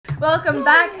Welcome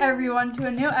back, everyone, to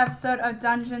a new episode of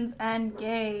Dungeons and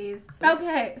Gays.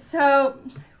 Okay, so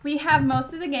we have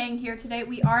most of the gang here today.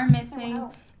 We are missing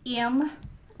Im.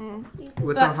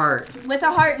 With a heart. With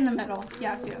a heart in the middle.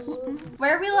 Yes, yes.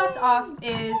 Where we left off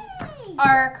is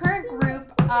our current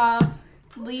group of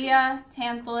Leah,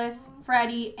 Tantalus,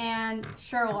 Freddy, and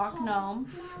Sherlock Gnome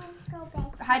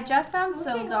had just found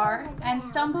Sildar and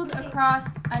stumbled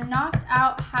across a knocked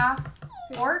out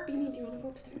half-orc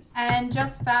and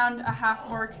just found a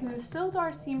half-orc who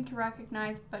Sildar seemed to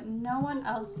recognize, but no one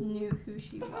else knew who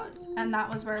she was. And that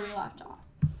was where we left off.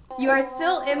 You are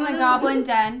still in the Goblin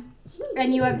Den,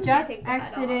 and you have just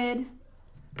exited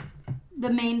the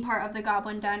main part of the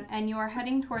Goblin Den, and you are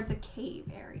heading towards a cave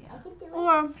area.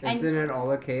 Isn't it all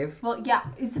a cave? Well, yeah,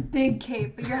 it's a big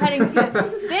cave, but you're heading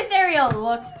to this area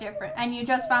looks different, and you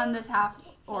just found this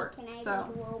half-orc. So,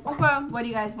 what do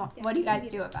you guys want? What do you guys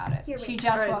do about it? She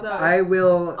just woke up. I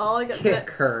will kick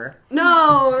her.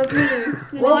 No,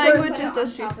 that's me. What languages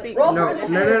does she speak?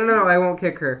 No, I won't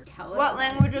kick her. What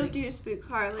languages do you speak,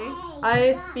 Carly?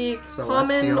 I speak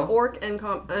Common, Orc, and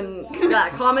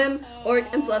Common, Orc,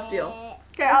 and Celestial.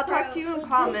 Okay, I'll talk to you in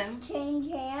Common.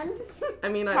 Change hands. I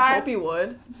mean, I hope you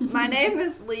would. My name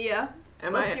is Leah.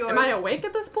 Am I awake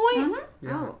at this point? Mm-hmm.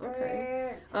 Yeah. Oh,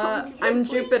 okay. I'm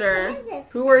Jupiter.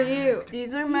 Who are you?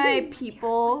 These are my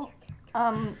people.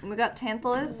 We got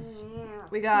Tantalus.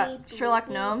 We got Sherlock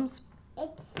Gnomes.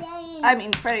 I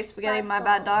mean, Freddy Spaghetti, my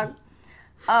bad dog.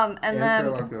 And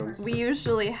then we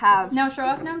usually have... No,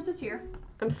 Sherlock Gnomes is here.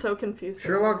 I'm so confused.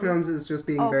 Sherlock Gnomes is just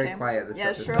being very quiet this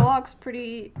episode. Yeah, Sherlock's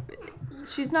pretty...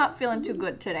 She's not feeling too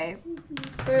good today.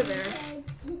 They're there.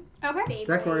 Okay.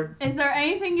 Decor. Is there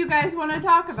anything you guys want to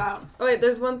talk about? Oh wait,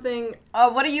 there's one thing.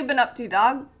 What have you been up to,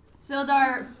 dog?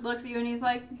 Sildar looks at you and he's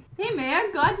like, "Hey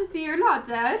man, glad to see you're not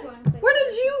dead." Where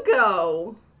did you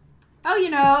go? Oh, you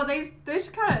know, they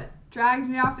just kind of dragged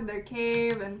me off in their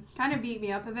cave and kind of beat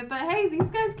me up a bit. But hey,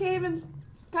 these guys came and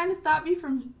kind of stopped me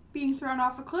from being thrown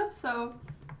off a cliff, so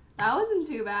that wasn't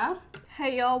too bad.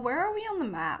 Hey y'all, where are we on the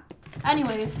map?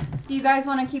 Anyways, do you guys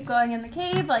want to keep going in the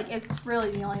cave? Like, it's really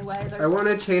the only way. I want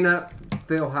to chain up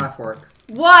the half-orc.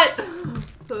 What?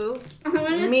 Who? I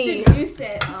want to Me. seduce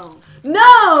it. Oh.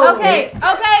 No! Okay.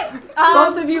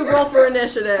 Both of you roll for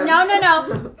initiative. No.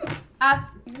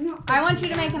 I want you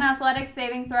to make an athletics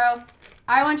saving throw.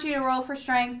 I want you to roll for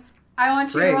strength. I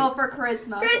want you to roll for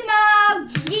charisma.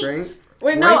 Strength?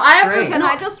 Wait, no, I have to. Can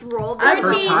I just roll I have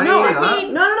 14. No.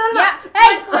 14. No. Yeah.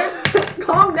 Hey.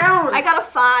 Calm down. I got a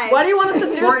 5. Why do you want to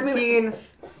seduce 14. me?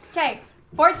 Okay.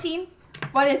 14.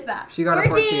 What is that? She got a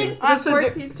 14.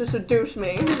 14. To seduce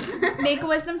me. Make a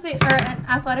wisdom save or an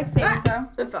athletics saving throw.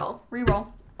 It fell. Reroll.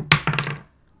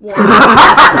 1.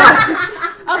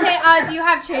 Okay. Do you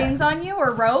have chains on you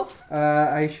or rope?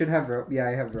 I should have rope. Yeah,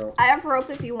 I have rope. I have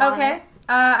rope if you want. Okay.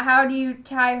 How do you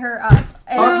tie her up?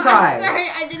 I'll try. Sorry,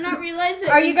 I did not realize it.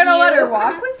 Are you gonna let her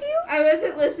walk with you? I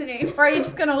wasn't listening. Or are you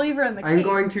just gonna leave her in the cave? I'm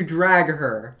going to drag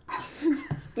her.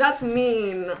 That's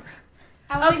mean.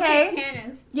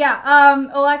 Okay. Yeah.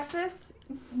 Alexis,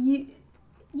 you,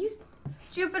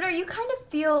 Jupiter, you kind of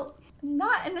feel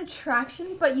not an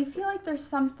attraction, but you feel like there's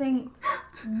something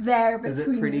there between Is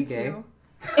it pretty you gay? two.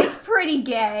 It's pretty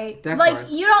gay. Decor.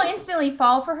 Like, you don't instantly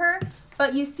fall for her,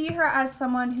 but you see her as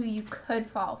someone who you could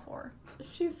fall for.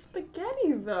 She's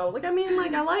spaghetti though. Like, I mean,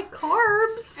 like, I like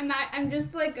carbs. I'm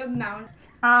just like a mountain.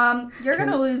 You're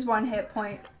gonna lose 1 hit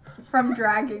point from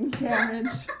dragging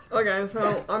damage. Okay,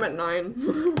 so I'm at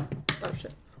 9. Oh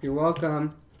shit. You're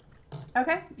welcome.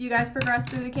 Okay, you guys progress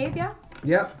through the cave, yeah?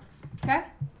 Yep. Okay.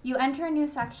 You enter a new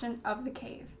section of the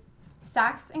cave.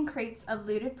 Sacks and crates of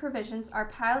looted provisions are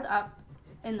piled up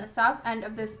in the south end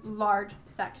of this large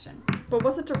section. But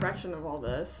what's the direction of all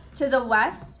this? To the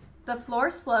west, the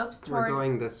floor slopes We're toward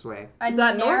going this way. a Is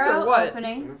that north or narrow what?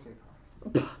 opening.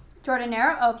 Toward a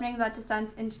narrow opening that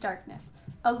descends into darkness.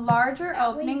 A larger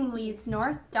opening leads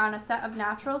north down a set of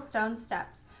natural stone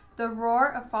steps, the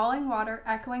roar of falling water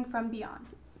echoing from beyond.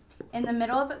 In the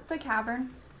middle of the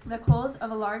cavern, the coals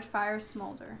of a large fire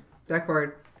smolder.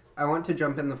 Decor. I want to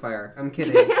jump in the fire. I'm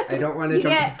kidding. I don't want to You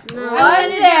jump. get No. 1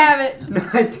 damage. No,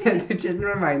 I didn't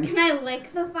remind me. Can I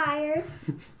lick the fire?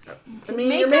 I mean,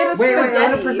 Make you're made of Wait, on a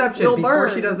spaghetti. perception. You'll Before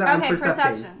burn. she does that, I'm Okay,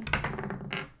 percepting.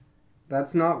 perception.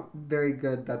 That's not very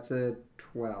good. That's a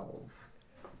 12.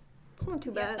 It's not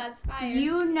too Yeah, bad. that's fire.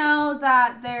 You know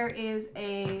that there is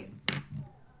a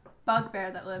bugbear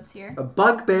that lives here. A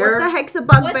bugbear? What the heck's a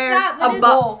What's bugbear? that? What A is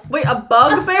wolf. Wait, a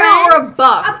bugbear friend? or a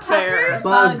buck A pucker? bear?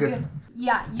 Bug.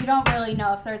 Yeah, you don't really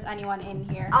know if there's anyone in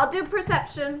here. I'll do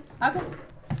perception. Okay.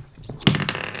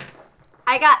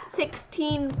 I got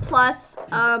 16 plus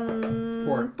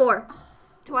 4.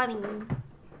 20.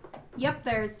 Yep,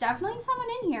 there's definitely someone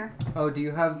in here. Oh, do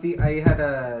you have the? I had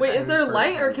a. Wait, is there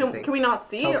light or can we not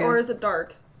see Token? or is it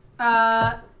dark?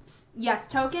 Yes,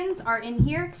 tokens are in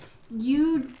here.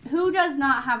 You don't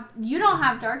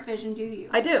have dark vision, do you?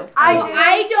 I do.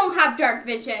 I don't have dark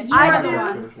vision. You are the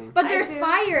one. But there's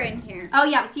fire in here. Oh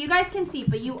yeah, so you guys can see,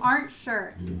 but you aren't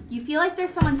sure. You feel like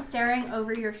there's someone staring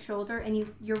over your shoulder,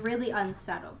 and you're really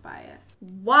unsettled by it.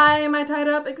 Why am I tied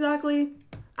up exactly?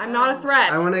 I'm not a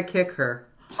threat. I want to kick her.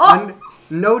 Oh!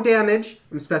 No damage.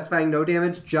 I'm specifying no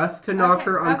damage, just to knock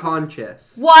her okay.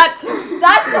 unconscious. What?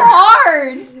 That's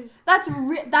hard.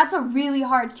 That's a really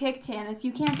hard kick, Tanis.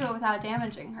 You can't do it without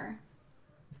damaging her.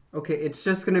 Okay, it's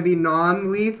just gonna be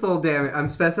non-lethal damage. I'm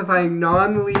specifying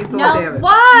non-lethal No, damage.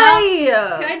 Why?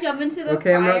 Can I jump into the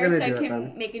Okay, I'm not fire gonna so I do it can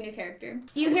then. make a new character?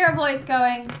 You hear a voice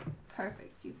going,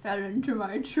 "Perfect. You fell into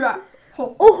my trap."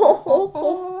 Not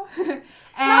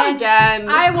And again.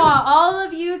 I want all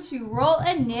of you to roll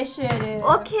initiative.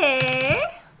 Okay.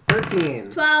 13.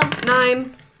 12.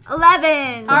 9.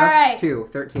 11. All right. 2.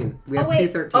 13. We Oh, have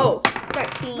wait. 2 13s. Oh.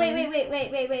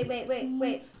 13.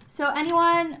 Wait. So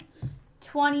anyone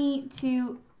 20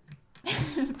 to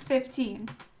 15.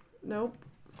 Nope.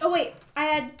 Oh, wait. I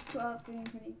had 12, 13,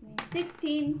 14, 15,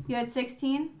 16. You had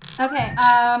 16? Okay.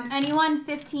 Anyone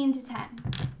 15 to 10?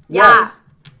 Yes.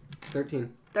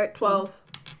 13. 13. 12.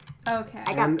 Okay.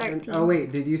 I got 13. Oh,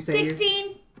 wait. Did you say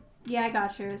 16. Yeah, I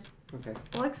got yours. Okay.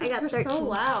 Alexis, I got you're 13. so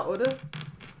loud.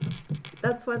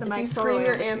 That's why the If you mic's scream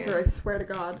your over answer, here. I swear to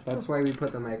God. That's why we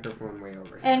put the microphone way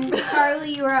over here. And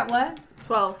Carly, you were at what?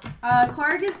 12.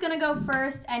 Clark is gonna go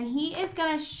first, and he is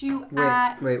gonna shoot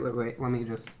at. Wait. Let me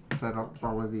just set up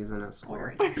all of these in a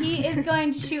square. He is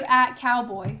going to shoot at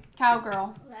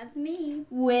cowgirl, That's me.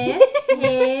 with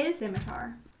his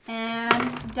scimitar,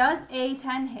 and does a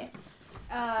 10 hit.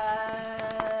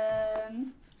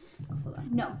 Hold on.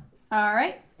 No. All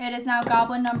right. It is now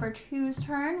Goblin number 2's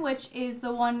turn, which is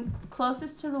the one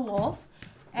closest to the wolf,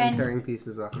 I'm and tearing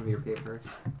pieces off of your paper.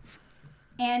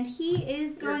 he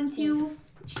is going to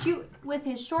shoot with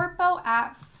his short bow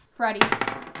at Freddy.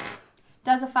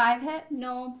 Does a 5 hit?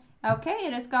 No. Okay,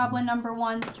 it is Goblin number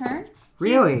 1's turn.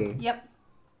 Really? Yep.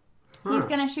 Huh. He's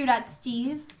gonna shoot at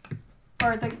Steve,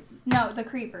 or the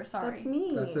creeper. Sorry, That's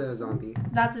me. That's a zombie.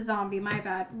 That's a zombie. My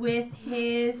bad. With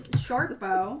his short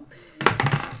bow,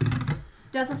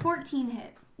 does a 14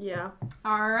 hit. Yeah.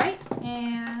 All right,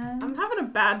 and I'm having a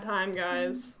bad time,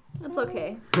 guys. That's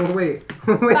okay. Oh, wait.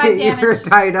 5 You're damage.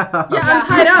 tied up. Yeah, I'm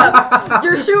tied up.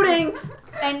 You're shooting.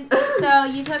 and so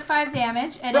you took 5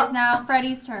 damage. It is now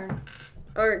Freddy's turn.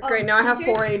 Alright, great. Now I have my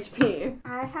 4 turn? HP.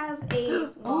 I have a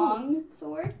long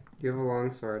sword. You have a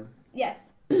long sword. Yes.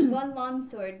 One long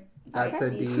sword. That's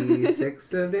Okay. a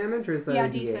D6 of damage, or is that Yeah, a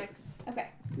D8? D6. Okay.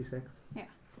 D6.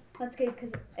 That's good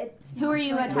because it's. Who are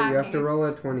you not showing. Wait, you have attacking? to roll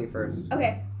a 20 first.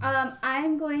 Okay.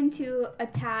 I'm going to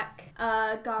attack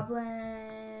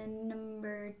goblin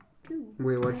number 2.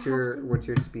 Wait, what's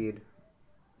your speed?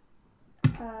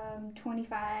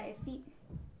 25 feet.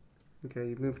 Okay,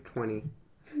 you moved 20.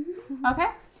 Okay.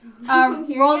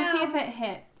 Here Roll we to see go. if it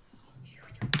hits.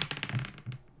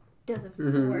 Does a 4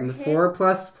 Mm-hmm. hit? 4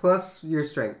 plus your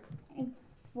strength.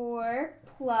 4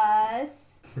 plus.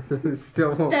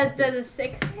 Still won't. Does a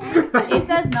 6 hit? It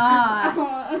does not.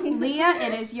 Oh. Leah,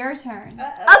 it is your turn.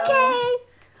 Uh-oh. Okay.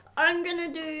 I'm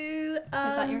gonna do. Is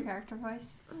that your character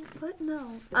voice? What? No.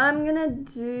 I'm gonna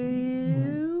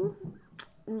do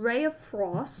Ray of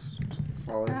Frost.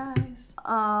 Solid. Surprise.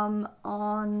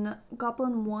 On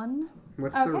Goblin 1.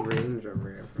 What's the Okay. range of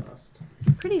Ray of Frost?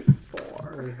 Pretty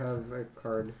far. I have a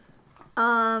card.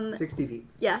 60 feet.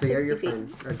 Yeah, so 60 you're feet.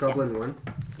 fine. A goblin 1.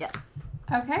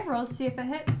 Okay, roll to see if it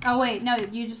hit. Oh wait, no,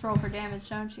 you just roll for damage,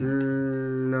 don't you?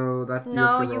 No, that you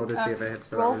No, have to you- roll to see if it hits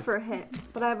for Roll that for hit,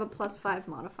 but I have a +5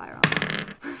 modifier on it.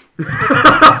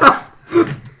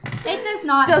 It does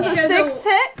not Does hit. a 6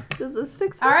 hit? Does a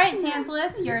 6 hit? All right,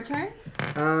 Tantalus, your turn.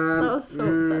 That was so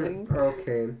upsetting.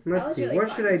 Okay, let's was see. really What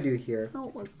fun. should I do here? No,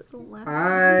 it wasn't. Don't laugh.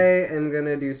 I am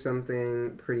gonna do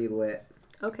something pretty lit.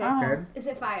 Okay. Oh. Okay. Is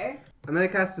it fire? I'm gonna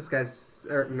cast disguise.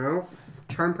 Or no,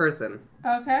 charm person.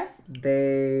 Okay.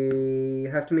 They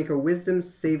have to make a wisdom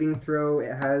saving throw.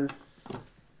 It has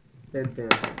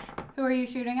advantage. Who are you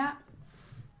shooting at?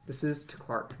 This is to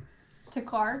Clark. To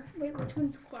Clark. Wait, which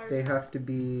one's Clark? They have to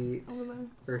beat,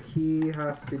 or he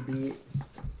has to beat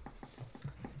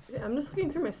Yeah, I'm just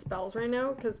looking through my spells right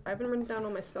now because I haven't written down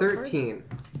all my spell cards. 13.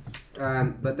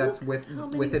 But that's with How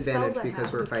many advantage spells I because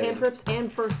have we're with fighting. Cantrips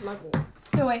and first level.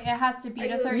 So wait, it has to beat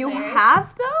Are a you 13. You Cleric?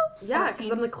 have those? Yeah, because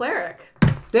 14. I'm the cleric.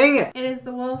 Dang it! It is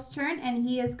the wolf's turn, and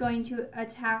he is going to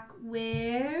attack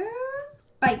with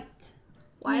bite.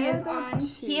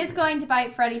 He is going to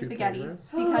bite Freddy Spaghetti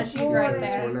because she's right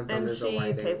there. And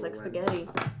she tastes like spaghetti.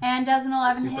 And does an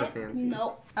 11 hit? Fancy.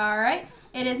 Nope. All right.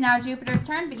 It is now Jupiter's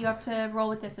turn, but you have to roll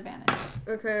with disadvantage.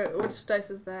 Okay, which dice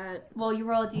is that? Well, you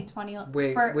roll a d20.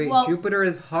 Wait, Jupiter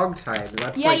is hogtied.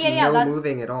 That's no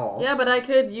moving at all. Yeah, but I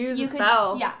could use a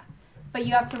spell. Yeah, but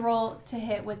you have to roll to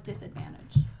hit with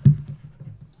disadvantage.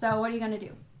 So what are you going to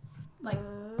do? Like,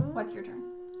 what's your turn?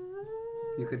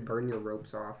 You could burn your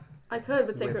ropes off. I could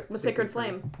with Sacred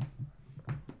Flame.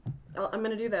 I'm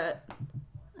going to do that.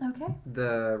 Okay.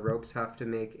 The ropes have to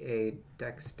make a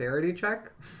dexterity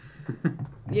check.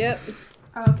 Yep.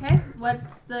 Okay.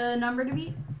 What's the number to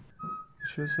beat?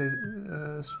 Should say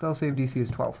spell save DC is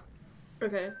 12.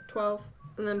 Okay, 12.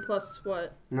 And then plus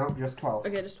what? Nope, just 12.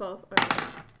 Okay, just 12. Okay.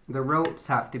 The ropes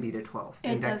have to beat a 12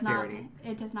 in dexterity.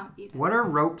 It does not beat it. What are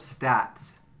rope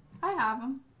stats? I have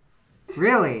them.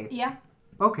 Really? Yeah.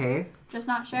 Okay. Just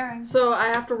not sharing. So I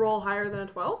have to roll higher than a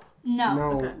 12? No.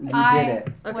 No, Okay. you I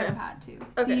did it. would have had to.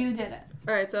 Okay. So you did it.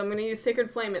 Alright, so I'm going to use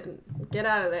Sacred Flame and get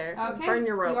out of there. Okay. Burn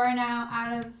your ropes. You are now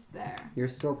out of there. You're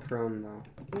still prone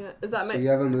though. Yeah. Is that So my... you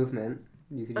have a movement.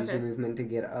 You could use Okay. your movement to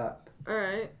get up.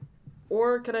 Alright.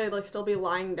 Or could I still be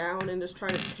lying down and just try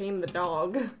to tame the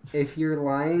dog? If you're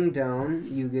lying down,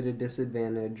 you get a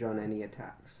disadvantage on any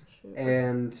attacks. Shoot.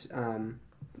 And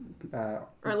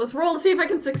Alright, let's roll to see if I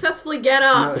can successfully get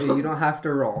up. no, you don't have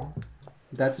to roll.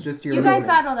 That's just your You guys movement.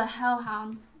 battled a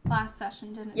hellhound last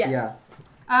session, didn't you? Yes.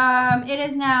 Yeah. It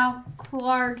is now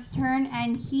Clark's turn,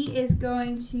 and he is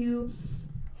going to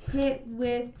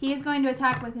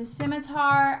attack with his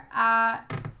scimitar at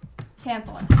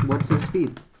Tantalus. What's his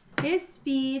speed? His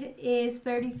speed is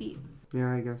 30 feet.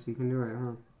 Yeah, I guess you can do it,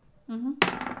 huh?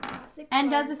 Mm-hmm.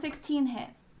 And does a 16 hit.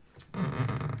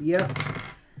 Yep.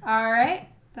 All right.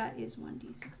 That is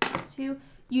 1d6 plus 2.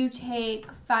 You take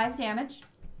 5 damage,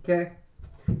 Okay.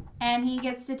 and he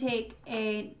gets to take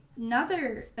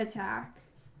another attack,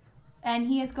 and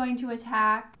he is going to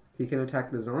attack. He can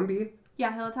attack the zombie.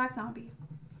 Yeah, he'll attack zombie.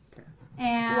 Okay.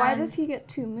 And Why does he get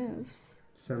 2 moves?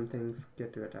 Some things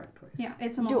get to attack twice. Yeah,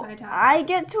 it's a Do multi-attack. I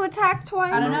get to attack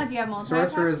twice? I don't know. Do you have multi-attack?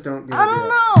 Sorcerers don't get I to do don't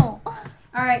that. know.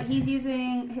 All right, he's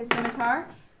using his scimitar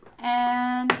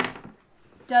and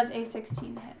does a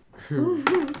 16 hit.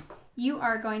 You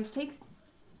are going to take...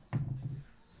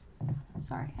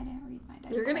 Sorry, I didn't read my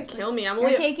dice. You're gonna correctly. kill me.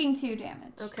 You're taking 2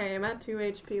 damage. Okay, I'm at 2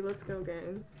 HP. Let's go,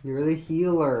 gang. You're the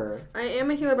healer. I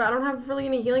am a healer, but I don't have really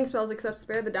any healing spells except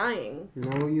Spare the Dying.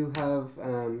 No, you have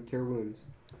Cure Wounds.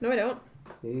 No, I don't.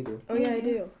 Yeah, you do. Oh, yeah, I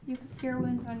do. You could cure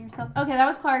wounds on yourself. Okay, that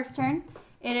was Clark's turn.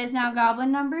 It is now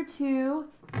Goblin number 2,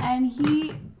 and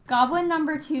Goblin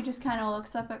number 2 just kind of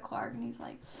looks up at Clark, and he's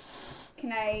like...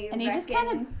 Can I And he just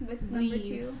kind with of number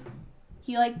leaves. 2?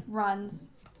 He, runs.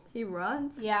 He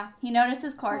runs? Yeah, he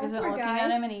notices Clark isn't poor looking guy.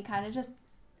 at him, and he kind of just...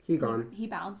 He gone. He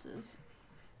bounces.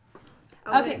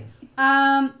 Oh, Okay.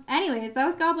 Anyways, that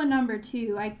was Goblin number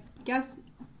 2, I guess.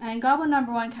 And Goblin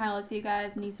number 1 kind of looks at you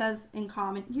guys, and he says in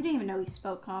common... You didn't even know he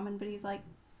spoke common, but he's like,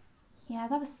 yeah,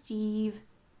 that was Steve.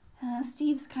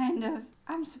 Steve's kind of...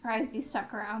 I'm surprised he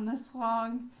stuck around this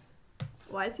long.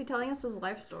 Why is he telling us his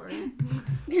life story?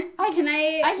 Can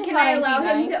I thought I'd be allow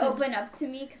him nice to and- open up to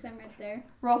me because I'm right there?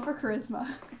 Roll for charisma.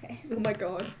 Okay. Oh my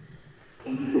god.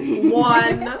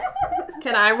 1.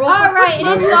 Can I roll? All right,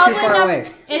 No, you're too far away.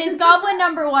 It is Goblin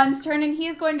number 1's turn, and he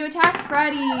is going to attack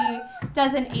Freddy.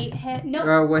 Does an 8 hit?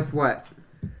 Nope. With what?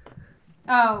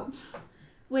 Oh,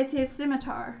 with his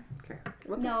scimitar.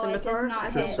 What's No, a it does scimitar? not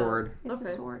It's a hit. sword. It's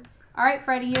Okay. a sword. All right,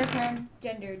 Freddy, your turn.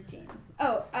 Gender James.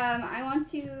 Oh, I want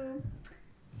to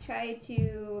try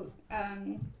to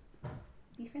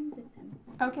be friends with him.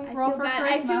 Okay, I roll feel for bad.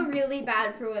 charisma. I feel really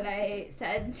bad for what I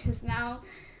said just now.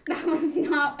 That was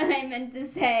not what I meant to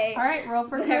say. All right, roll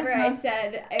for Whatever charisma. I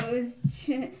said, I was.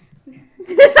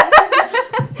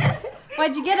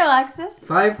 What'd you get, Alexis?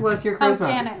 5 plus your Oh, charisma.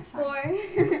 Janet. Sorry.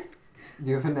 4. Do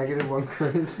you have a -1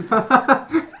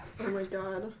 charisma? Oh my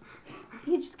god.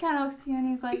 He just kind of looks at you and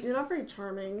he's like, You're not very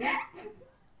charming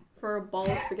for a ball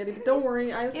of spaghetti, but don't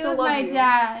worry, I it still was love my you.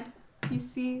 dad. You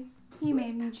see, he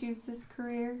made me choose this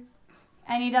career.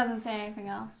 And he doesn't say anything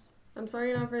else. I'm sorry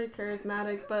you're not very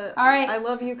charismatic, but All right. I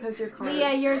love you because you're cards.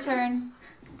 Leah, your turn.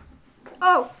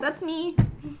 Oh, that's me.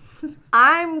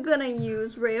 I'm gonna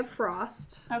use Ray of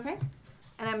Frost, Okay.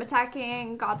 and I'm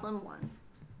attacking Goblin 1.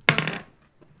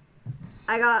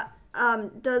 I got,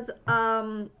 does,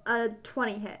 a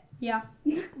 20 hit. Yeah.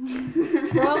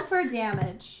 Roll for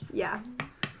damage. Yeah.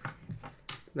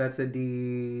 That's a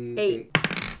D8. 8.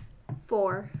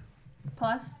 4.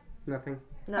 Plus. Nothing.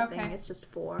 Nothing, Okay. it's just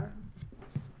 4.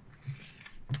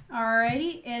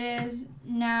 Alrighty, it is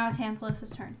now Tantalus'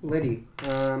 turn. Liddy,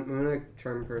 I'm gonna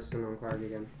charm person on Clark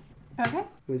again. Okay.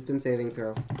 Wisdom saving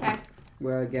throw. Okay.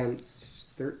 We're against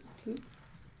 13?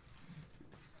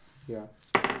 Yeah.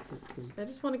 13. I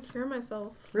just want to cure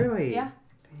myself. Really? Yeah.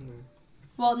 Dang.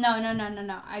 Well,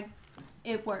 no.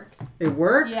 It works. It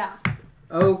works? Yeah.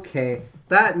 Okay.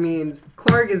 That means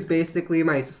Clark is basically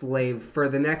my slave for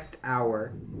the next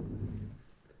hour.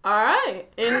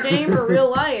 Alright. In game or real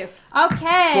life?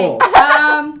 Okay.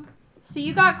 Cool. So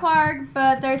you got Clark,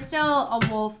 but there's still a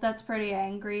wolf that's pretty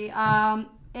angry.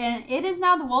 And it is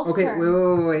now the wolf's Okay,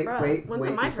 turn. wait. When's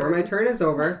it my Before turn? my turn is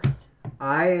over, Next.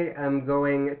 I am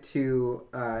going to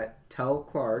tell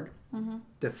Clark, Mm-hmm.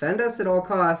 defend us at all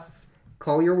costs,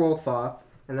 call your wolf off,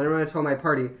 and then I'm going to tell my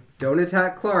party, don't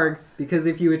attack Clark, because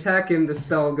if you attack him, the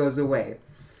spell goes away.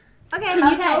 Okay,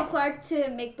 can you tell Clark to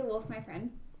make the wolf my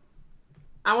friend?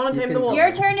 I want to You tame can the wolf.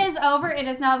 Your turn is over. It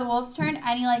is now the wolf's turn,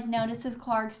 and he notices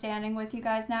Clark standing with you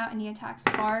guys now, and he attacks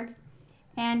Clark,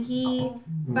 and he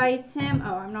bites him.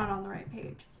 Oh, I'm not on the right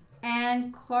page.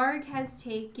 And Clark has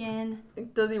taken.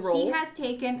 Does he roll? He has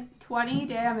taken 20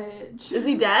 damage. Is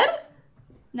he dead?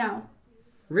 No,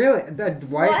 Really? That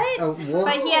white wolf?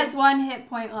 but he has 1 hit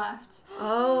point left.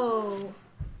 Oh.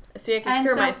 See, I can And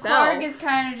cure so myself. Clark is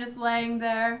kind of just laying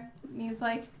there. He's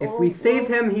like, If we save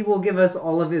him, he will give us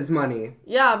all of his money.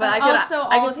 Yeah, but I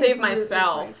could save his loot is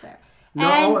myself. right there.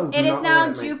 Not all And of- it is not all now of it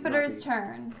might not Jupiter's be.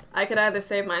 turn. I could either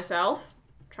save myself,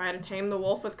 try to tame the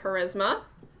wolf with charisma,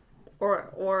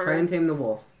 or Try and tame the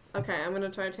wolf. okay, I'm gonna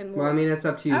try to tame the Well, I wolf. mean, it's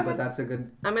up to you, Okay. but that's a good...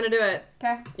 I'm gonna do it,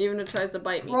 Okay. even if it tries to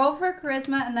bite me. Roll for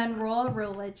charisma and then roll a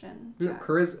religion No, check.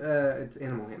 it's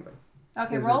animal handling.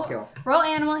 Okay, Is a roll skill.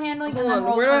 animal handling Hold and then on,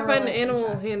 roll where do for I find religion animal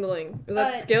check. handling? Is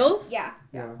that skills? Yeah.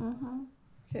 Yeah. Mm-hmm.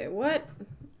 Okay, what?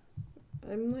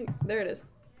 There it is.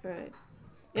 Alright.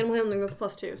 Animal handling, that's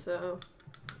 +2, so.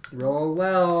 Roll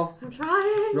well. I'm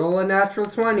trying. Roll a natural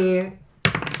 20.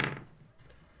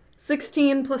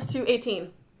 16 + 2,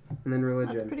 18. And then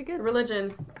religion. That's pretty good.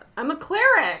 Religion. I'm a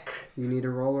cleric! You need a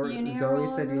roll. You need a Zoe roll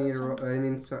said of you need a roll.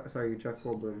 religion. Sorry, Jeff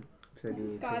Goldblum said you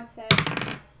need God to.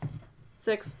 said.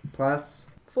 6. Plus.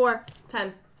 4.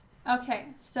 10. Okay,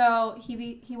 so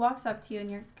he walks up to you and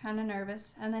you're kind of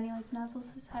nervous, and then he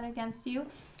nuzzles his head against you,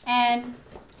 and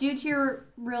due to your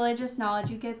religious knowledge,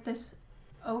 you get this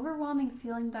overwhelming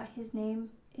feeling that his name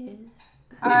is.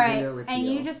 All right, With and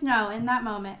you. you just know in that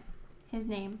moment, his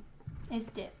name is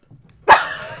Dip.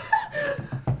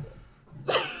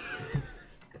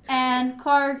 And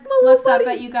Clark looks up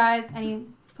at you guys, and he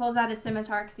pulls out his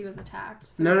scimitar because he was attacked.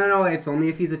 So No. It's only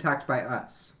if he's attacked by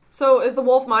us. So, is the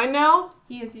wolf mine now?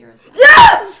 he is yours.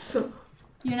 Yes!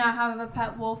 You now have a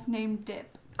pet wolf named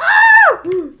Dip.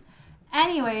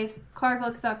 Anyways, Clark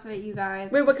looks up at you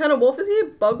guys. Wait, what kind of wolf is he?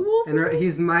 Bug wolf? And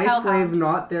he's my Hellhound. slave,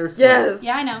 not their slave. Yes!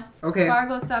 Yeah, I know. Okay. Clark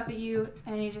looks up at you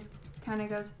and he just kind of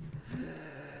goes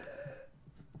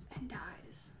and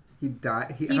dies. He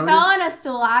died. He fell on a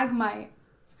stalagmite.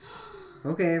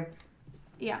 Okay.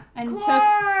 Yeah, and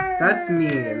That's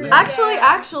mean.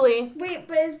 Actually, Wait,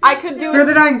 but is I could do Spare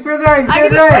the dying! Spare the dying! I Spare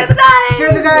can the do dying!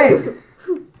 spare the dying! Spare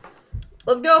the dying!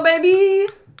 Let's go, baby!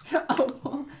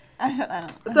 oh. I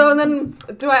don't. So, and then,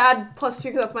 do I add +2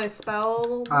 because that's my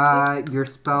spell? Your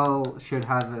spell should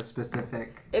have a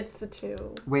specific... It's a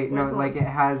 2. Wait, no, Hold like on. it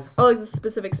has... Oh, it's a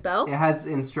specific spell? It has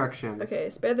instructions. Okay,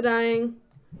 spare the dying.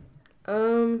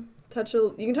 You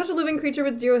can touch a living creature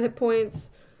with 0 hit points.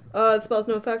 The spell has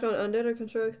no effect on undead or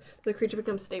constructs. The creature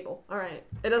becomes stable. Alright.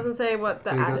 It doesn't say what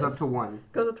the So it add goes is. up to 1.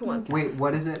 Goes up to 1. Wait,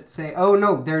 what does it say? Oh,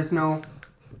 no, there's no...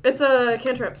 It's a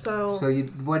cantrip, so... So you...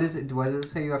 What is it? What does it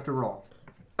say you have to roll?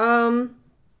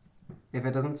 If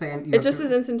it doesn't say... It just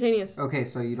is instantaneous. Okay,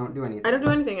 so you don't do anything. I don't do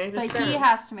anything. I just But stare. he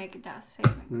has to make a death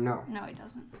saving. No. No, he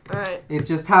doesn't. Alright. It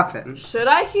just happens. Should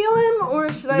I heal him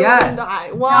or should I let Yes. him die?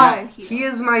 Why? He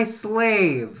is my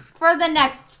slave. For the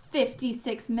next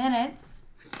 56 minutes.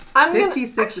 I'm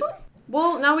 56... gonna... Actually,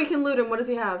 well, now we can loot him. What does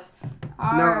he have?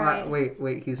 Alright.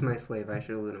 Wait, he's my slave. I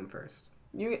should loot him first.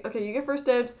 You get first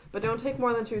dibs, but don't take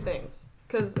more than 2 things.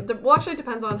 Because, well, actually, it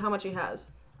depends on how much he has.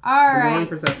 Alright.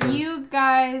 Perception. You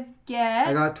guys get...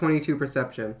 I got 22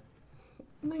 perception.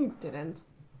 No, you didn't.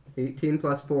 18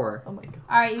 plus 4. Oh my god.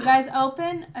 Alright, you guys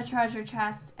open a treasure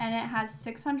chest, and it has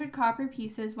 600 copper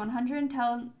pieces,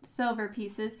 110 silver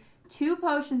pieces, 2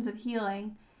 potions of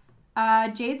healing,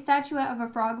 a jade statuette of a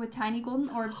frog with tiny golden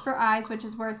orbs for eyes, which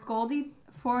is worth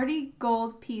 40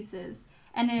 gold pieces,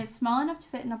 and it is small enough to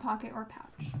fit in a pocket or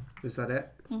pouch. Is that it?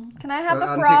 Can I have the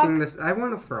I'm frog? taking this. I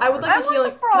want a frog. I would like I a want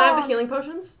healing... the Can I have the frog. healing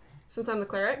potions? Since I'm the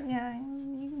cleric? Yeah.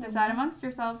 You can Decide amongst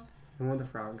yourselves. I want the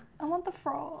frog. I want the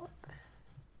frog.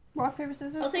 Rock, paper,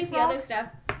 scissors. I'll take for the other frog?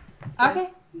 stuff. Okay.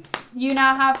 You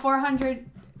now have 400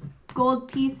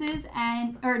 gold pieces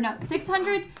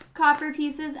 600 copper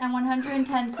pieces and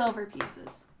 110 silver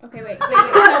pieces. Okay, wait.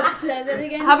 No, say that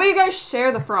again. How about you guys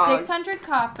share the frog? 600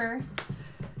 copper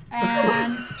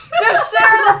and Just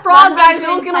share the frog, guys.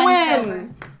 No one's gonna 110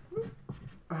 win.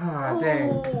 Ah, dang.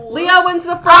 Leah wins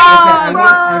the frog. Okay, I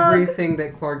want everything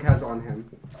that Clark has on him.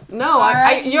 No,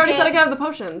 Alright, you already you said I get- could have the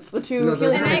potions. The two No, those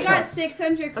healing are And I the got chests.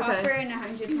 600 copper Okay. and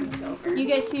 110 silver. you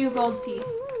get 2 gold teeth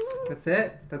That's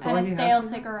it? That's all and a he stale has?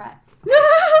 cigarette.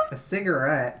 A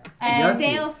cigarette? And Yucky.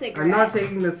 Stale cigarette. I'm not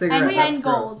taking the cigarette. And 10 That's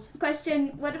gold. gross. Question,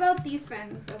 what about these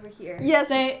friends over here? Yes.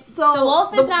 So the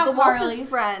wolf is now the wolf is Carly's.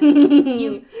 friend.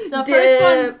 The first Dip.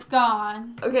 one's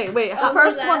gone. Okay, wait. The How,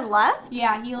 first left. one left?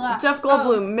 Yeah, he left. Jeff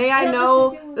Goldblum, may I Yeah, the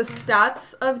know second the one.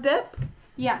 stats of Dip?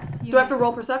 Yes. Do I have to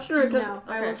roll perception or because No,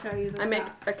 I will show you the I make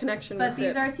stats. a connection But with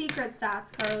these Dip. are secret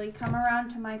stats, Carly. Come around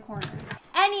to my corner.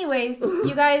 Anyways,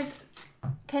 you guys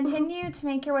continue to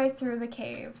make your way through the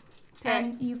cave.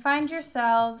 And you find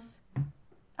yourselves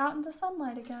out in the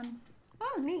sunlight again.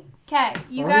 Oh, neat. Okay,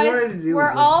 you All he wanted to guys do were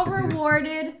was all seduce-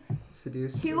 rewarded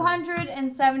Seduce.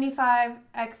 275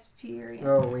 experience.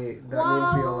 Oh, wait. That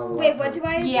means we all level Wait, up. what do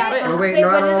I Yeah. get? Oh, wait,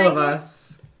 what not did all I of get?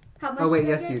 us. How much Oh, wait, did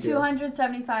I yes, get? you do.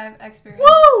 275 experience.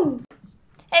 Woo!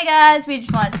 Hey guys, we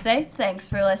just wanted to say thanks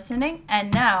for listening.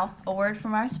 And now, a word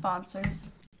from our sponsors.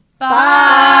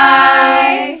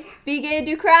 Bye! Be gay,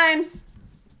 do crimes.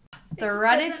 The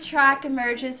rutted track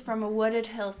emerges from a wooded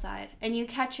hillside, and you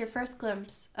catch your first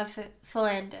glimpse of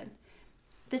Philandon.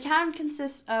 The town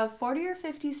consists of 40 or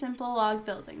 50 simple log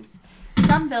buildings,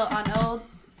 some built on old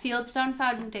fieldstone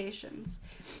foundations.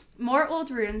 More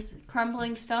old ruins,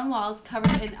 crumbling stone walls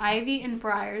covered in ivy and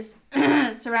briars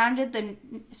surround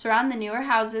the newer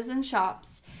houses and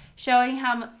shops, showing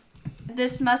how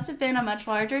this must have been a much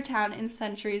larger town in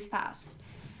centuries past.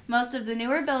 Most of the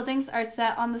newer buildings are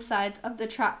set on the sides of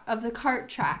the cart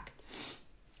track,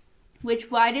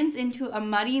 which widens into a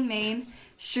muddy main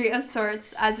street of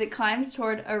sorts as it climbs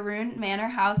toward a ruined manor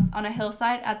house on a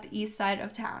hillside at the east side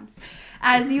of town.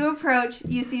 As you approach,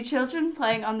 you see children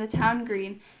playing on the town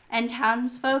green and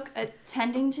townsfolk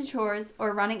attending to chores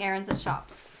or running errands at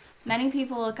shops. Many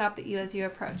people look up at you as you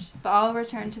approach, but all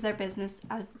return to their business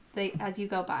as you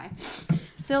go by.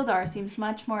 Sildar seems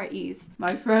much more at ease.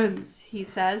 My friends, he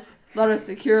says, let us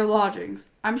secure lodgings.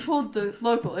 I'm told the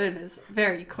local inn is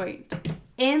very quaint.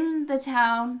 In the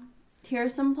town, here are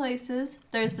some places.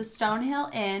 There's the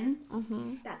Stonehill Inn,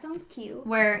 That sounds cute.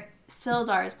 where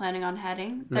Sildar is planning on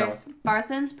heading. No. There's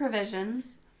Barthen's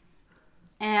Provisions,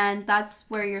 and that's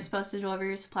where you're supposed to deliver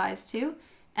your supplies to.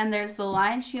 And there's the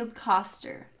Lion Shield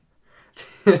Coster.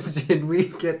 Did we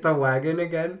get the wagon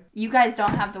again? You guys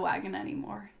don't have the wagon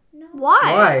anymore. Why?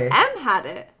 Why? M had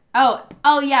it.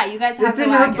 Oh yeah, you guys have It's the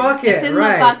in the wagon. bucket, It's in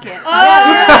right. the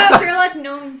bucket. Sherlock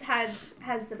Gnomes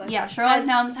has the bucket. Yeah, Sherlock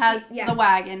Gnomes has yeah. the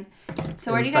wagon.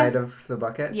 So where do you Inside guys? of the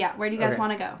bucket? Yeah, where do you guys Okay.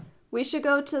 want to go? We should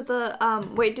go to the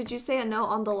wait, did you say a note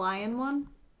on the lion one?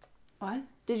 What?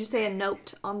 Did you say a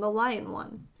note on the lion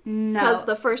one? No. Because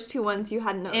the first two ones you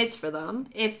had notes It's- for them.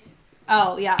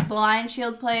 Oh yeah, the Lion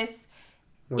Shield place.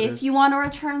 What If is- you want to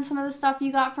return some of the stuff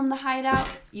you got from the hideout,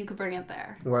 you could bring it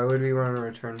there. Why would we want to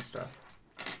return stuff?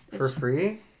 For It's-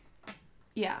 free?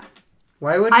 Yeah.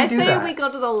 Why would we I do say that? we go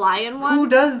to the lion one. Who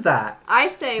does that? I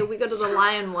say we go to the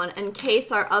lion one in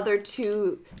case our other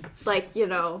two, like, you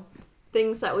know,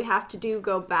 things that we have to do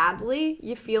go badly.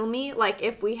 You feel me? Like,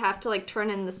 if we have to, like, turn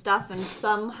in the stuff and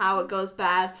somehow it goes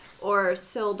bad, or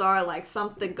Sildar, like,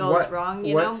 something goes wrong,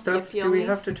 you what know? stuff you feel do we me?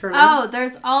 have to turn Oh,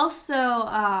 there's also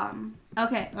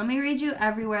okay, let me read you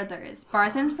everywhere there is.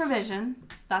 Barthen's Provision,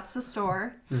 that's the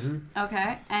store. Mm-hmm.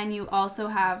 Okay, and you also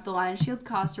have the Lion Shield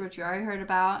Coster, which you already heard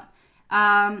about.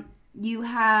 You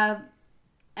have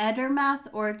Edermath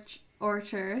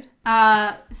Orchard,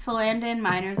 Philandon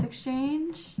Miners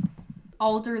Exchange,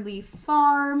 Alderley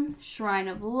Farm, Shrine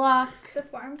of Luck, The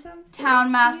farm sounds so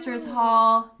Town Master's cute.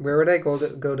 Hall. Where would I go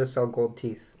to sell gold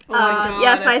teeth? Oh my God,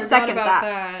 yes, I forgot second about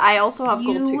that. I also have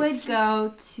You gold tooth. would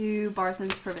go to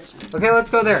Barthen's Provision. Okay,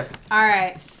 let's go there. All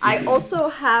right. I also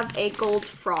have a gold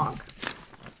frog.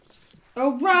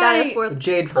 Oh, right. That is worth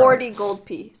Jade frog. 40 gold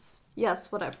piece.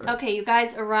 Yes, whatever. Okay, you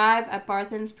guys arrive at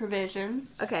Barthen's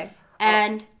Provisions. Okay.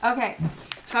 And, okay,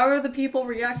 How are the people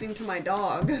reacting to my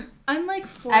dog? I'm like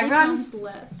 40 Everyone's- pounds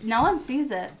less. no one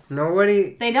sees it.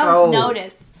 Nobody. They don't Oh.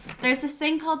 notice. There's this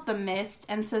thing called the mist,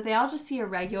 and so they all just see a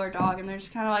regular dog, and they're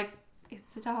just kind of like,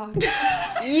 it's a dog.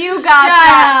 You got Shut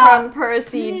that up. from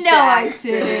Percy No, I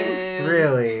Jackson. didn't.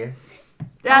 Really?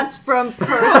 That's from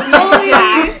Percy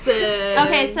Jackson.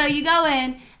 Okay, so you go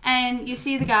in, And you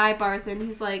see the guy, Barthen,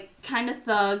 he's like kind of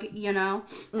thug, you know.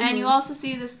 And you also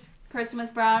see this person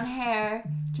with brown hair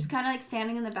just kind of like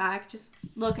standing in the back, just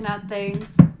looking at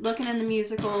things, looking in the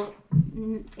musical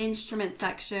instrument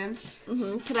section.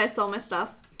 Can I sell my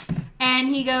stuff? And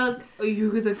he goes, "Are you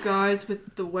the guys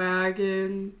with the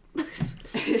wagon?"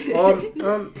 How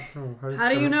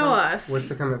do you know us? What's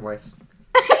the Kermit voice?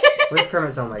 What's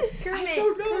Kermit sound like? I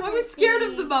don't know. I was scared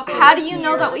of the Muppets. How do you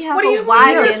know that we have What do you a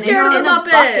wagon mean you're scared of in the a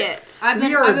Muppets?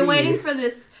 bucket? I've been waiting for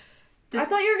this I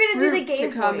thought you were gonna do the group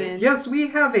game to come voice. in. Yes, we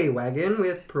have a wagon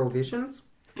with provisions.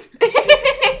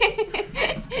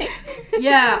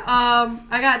 Yeah,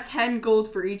 I got 10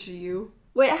 gold for each of you.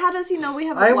 Wait, how does he know we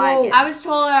have I a will- wagon? I was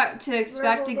told to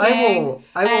expect a gang,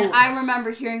 I will. and I remember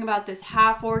hearing about this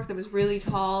half-orc that was really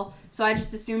tall, so I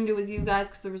just assumed it was you guys,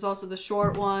 because there was also the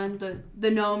short one, the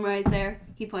gnome right there.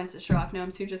 He points at Sherlock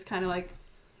Gnomes, who just kind of like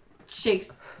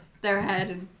shakes their head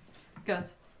and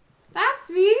goes, "That's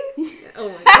me."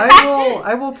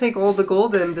 I will take all the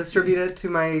gold and distribute it to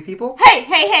my people.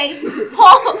 Hey!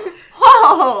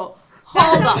 Whoa!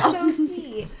 Hold on. So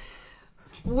sweet.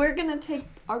 We're gonna take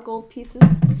our gold pieces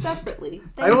separately.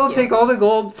 I will take all the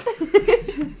gold.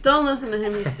 Don't listen to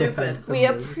him, he's stupid. We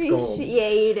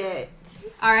appreciate it.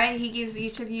 All right, he gives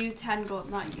each of you 10 gold,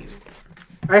 not you.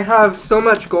 I have so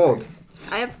much gold.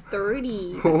 I have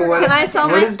 30. What- Can I sell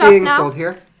what my is stuff being now? sold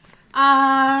here?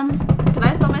 Can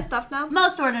I sell my stuff now?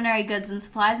 Most ordinary goods and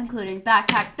supplies, including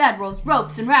backpacks, bedrolls,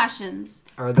 ropes, and rations.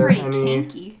 Are there Pretty any?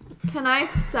 kinky. Can I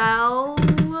sell?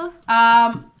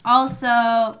 Also,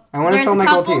 I want to there's sell a my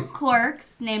gold couple teeth.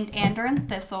 clerks named Ander and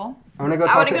Thistle. I want to go I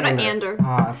talk wanna to go to Ander. Ander.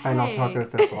 Ah, fine. I'll talk to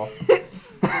Thistle.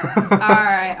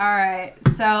 Alright.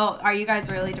 So, are you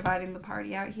guys really dividing the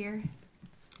party out here?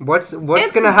 What's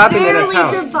gonna happen in a barely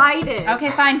town? divided. Okay,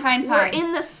 fine. We're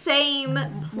in the same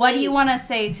What do you want to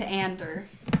say to Ander?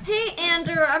 Hey,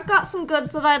 Ander, I've got some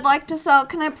goods that I'd like to sell.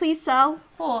 Can I please sell?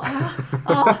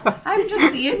 I'm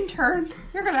just the intern.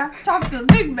 You're gonna have to talk to the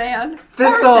big man.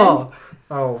 Thistle.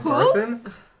 Oh,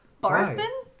 Barthen? Barthen?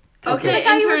 The Okay,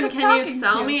 guy you were intern, just can you talking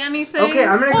sell to. me anything? Okay,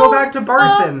 I'm gonna go back to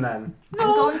Barthen then. I'm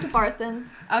going to Barthen.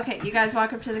 Okay, you guys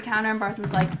walk up to the counter and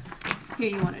Barthen's like, "Here,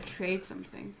 you want to trade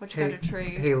something? What you Hey, gotta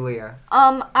trade?" hey, Leah.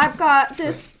 I've got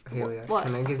this. Hey, Leah. What?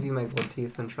 Can I give you my gold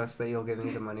teeth and trust that you'll give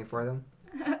me the money for them?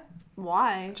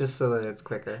 Why? Just so that it's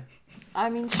quicker. I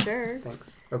mean, sure.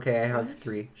 Thanks. Okay, I have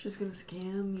 3. She's gonna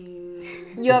scam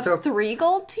you. You It's have okay. 3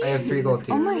 gold teeth? I have 3 gold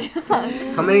teeth. Oh my god.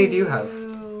 How many do you have?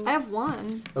 I have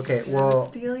 1. Okay, well,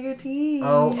 Steal your teeth.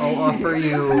 I'll offer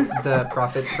you the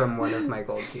profit from one of my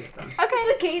gold teeth then. That's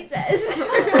what Kate says.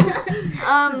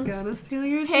 Gonna steal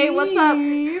your Hey, teeth. what's up?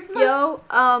 Yo,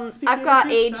 I've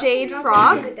got a jade The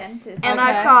frog, dentist. and Okay.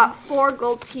 I've got 4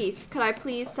 gold teeth. Could I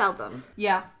please sell them?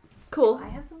 Yeah, Cool. I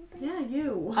have something. Yeah,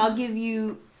 you. I'll give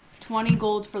you 20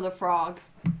 gold for the frog.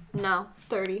 No,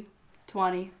 30.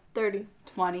 20, 30.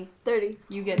 20. 30.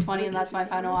 You get 20, and that's my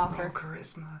final Roll offer.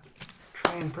 charisma.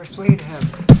 Try and persuade him.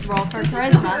 Roll for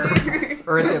charisma.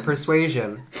 Or is it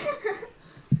persuasion?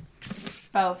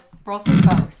 Both. Roll for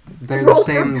both. They're Roll the for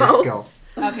same both. skill.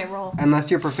 Okay, roll. Unless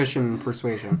you're proficient in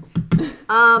persuasion.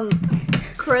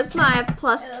 Charisma I have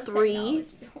plus 3.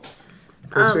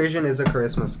 Persuasion is a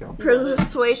charisma skill.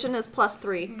 Persuasion is plus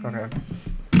 3. Okay.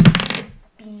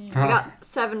 I got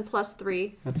 7 plus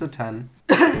 3. That's a 10.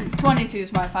 22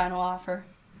 is my final offer.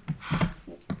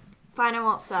 Fine, I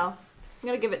won't sell. I'm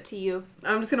gonna give it to you.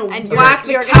 I'm just gonna And whack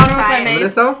you're the gonna counter with try my it. I'm gonna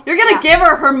mace. sell? You're gonna give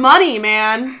her her money,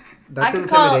 man. That's could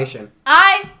call- intimidation.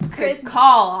 I could Charisma.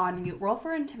 call on you. Roll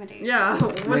for intimidation. Yeah.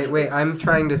 Wait, I'm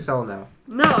trying to sell now.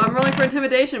 No, I'm rolling for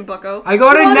intimidation, bucko. I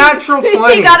got a natural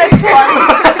 20! He got a 20.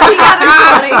 He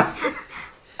got a 20.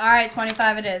 All right,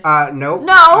 25 it is. Nope.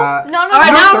 No. Uh, No. All right,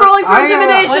 No, now sir. I'm rolling for I,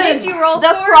 intimidation. What did you roll The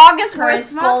for? frog is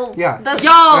worth Charisma? gold. Yeah. The,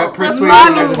 Yo, the persuasion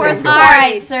frog is is the worth same All thing.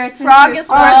 right, sir. Since Frog you're is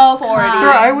so worth 40. kind. Sir,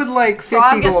 I would like 50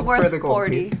 frog is gold worth for the gold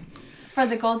 40. piece. For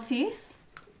the gold teeth?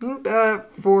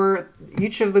 For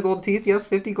each of the gold teeth, yes,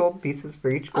 50 gold pieces for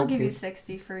each I'll gold give you tooth.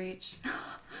 60 for each.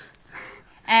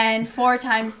 And 4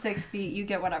 times 60, you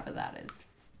get whatever that is.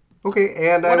 Okay,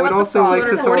 and What I would about the also frog? like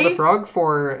to sell the 240? frog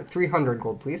for 300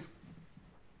 gold, please.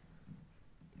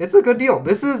 It's a good deal.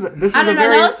 This is I a don't know.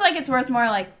 very. That looks like it's worth more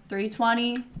like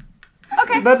 320.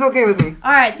 Okay. That's okay with me.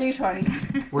 All right,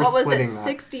 320. We're What was splitting it? that.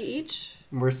 60 each?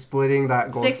 We're splitting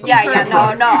that gold. 60 for Yeah, the yeah,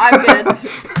 frog. no, I'm good.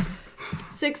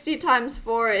 60 times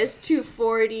 4 is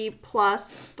 240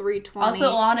 plus 320. Also,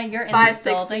 Alana, you're in this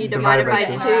 560 building. divided by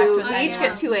Divided by 2. Interact with We each anyone.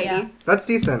 get 280. Yeah. That's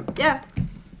decent. Yeah.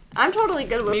 I'm totally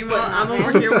good with Meanwhile, splitting I'm that,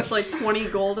 over man. here with like 20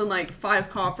 gold and like 5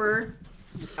 copper.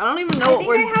 I don't even know what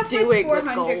we're doing with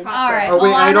gold. All right. Oh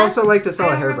wait, I'd Alana, also like to sell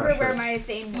a I don't remember hairbrush. where first. my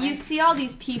thing went. you see all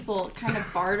these people kind of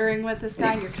bartering with this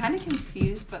guy, and you're kind of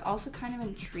confused, but also kind of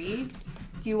intrigued.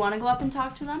 Do you want to go up and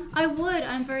talk to them? I would.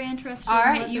 I'm very interested. All in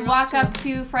right, what you they're walk up up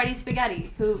to Freddy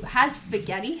Spaghetti, who has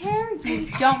spaghetti hair. You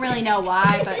don't really know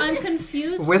why, but I'm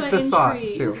confused With but the sauce,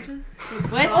 intrigued. too.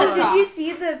 with the Oh, did you sauce.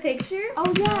 see the picture?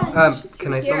 Oh yeah.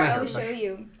 Can I sell Here, my I'll show hairbrush?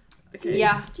 you. Okay.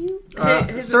 Yeah,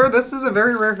 Sir, this is a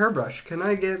very rare hairbrush. Can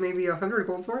I get maybe 100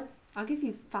 gold for it? I'll give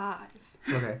you 5.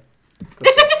 Okay.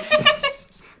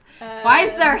 Why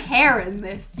is there hair in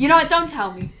this? You know what? Don't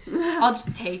tell me. I'll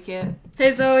just take it.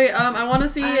 Hey Zoe, I want to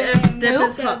see if Dip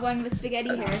is. the one with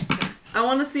spaghetti hair. I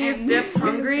want to see if Dip's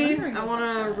hungry. I want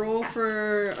to roll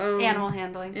for Animal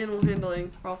handling. Animal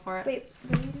handling. Roll for it. Wait.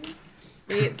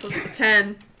 8 plus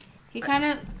 10. He kind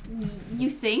of. You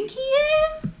think he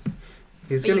is?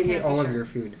 He's But you gonna eat can't be all of sure. your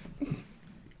food.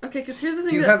 Okay, because here's the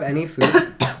thing. Do you that have any food?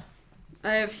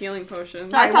 I have healing potions.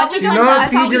 Sorry, I what thought just Do went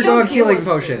not down? feed your dog healing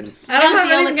potions. I don't don't have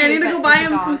deal with anything. I need food, to go but buy it's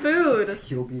a him some dog. food.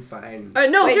 You'll be fine.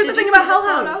 Alright, no. Wait, Here's did the thing you about see the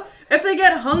hellhounds. photo? If they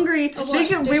get hungry, Oh, they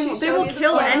can. did she They show will you the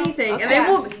kill photos? anything, and Okay. they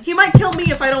will. He might kill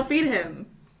me if I don't feed him.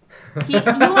 You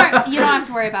don't have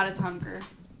to worry about his hunger.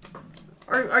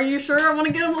 Are you sure? I want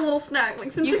to get him a little snack,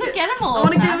 like some You chicken. could get him a I little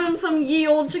want to snack. give him some ye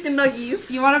old chicken nuggies.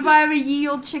 You want to buy him a ye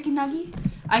old chicken nugget?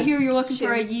 I hear you're looking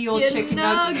for a ye old chicken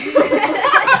nugget.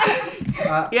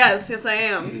 Yes, I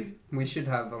am. We should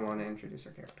have Alana introduce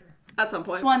her character. At some It's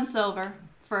point. 1 silver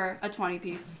for a 20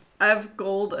 piece. I have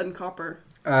gold and copper.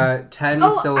 10 Oh,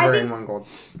 silver I think- and 1 gold.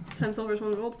 10 silvers,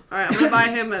 1 gold. Alright, I'm gonna buy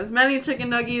him as many chicken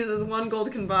nuggies as 1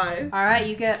 gold can buy. All right,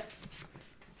 you get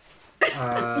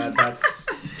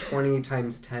That's 20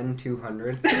 times 10,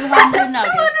 200. 200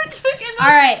 nuggets. All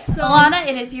right, Alana,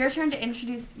 it is your turn to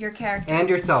introduce your character And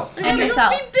yourself. and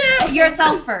yourself.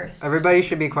 Yourself first. Everybody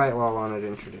should be quiet while Alana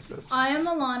introduces. I am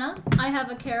Alana. I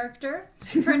have a character.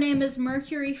 Her name is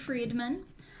Mercury Friedman.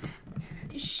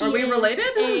 She Are we related?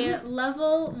 is a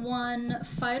level 1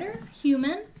 fighter,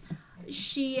 human.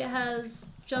 She has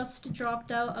just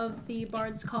dropped out of the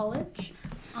Bard's College,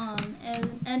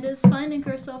 and is finding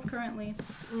herself currently.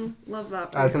 Love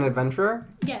that. As an adventurer?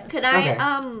 Yes. Can I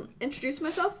Okay. introduce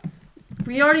myself?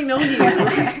 We already know you.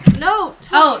 No.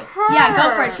 Oh, yeah,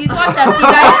 go for it. She's walked up to you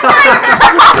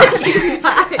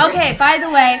guys. Okay, by the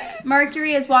way,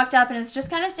 Mercury has walked up and is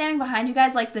just kind of standing behind you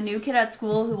guys like the new kid at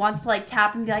school who wants to like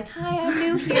tap and be like, "Hi, I'm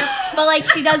new here." But like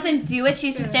she doesn't do it.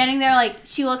 She's just standing there like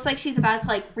she looks like she's about to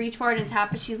like reach forward and tap,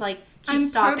 but she's like I'm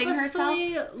stopping herself.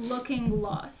 purposefully looking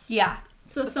lost. Yeah.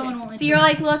 So someone won't. So you're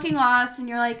like looking lost and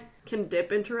you're like, Can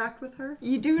Dip interact with her?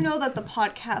 You do know that the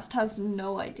podcast has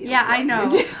no idea. yeah, what I know.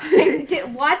 you're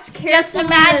doing. Watch carefully. Just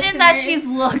imagine that listeners. she's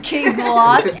looking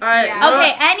lost. Alright. Yeah.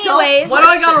 Okay, anyways. What do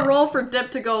I gotta roll for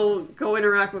Dip to go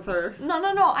interact with her? No.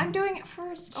 I'm doing it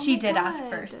first. Oh She my did ask God.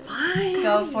 first.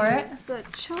 Go for it. So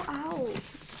chill out.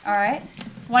 All right.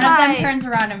 One of them Hi. turns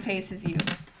around and faces you.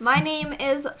 My name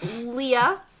is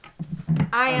Leah.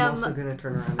 I'm also gonna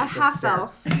turn around and a just half stare.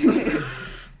 elf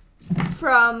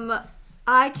from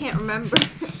I can't remember.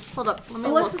 Hold up, let me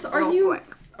Alexis, look are real you- quick.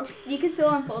 You can still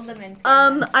unfold them in.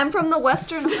 I'm from the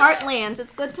Western Heartlands.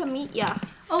 It's good to meet ya.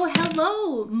 Oh,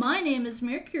 hello. My name is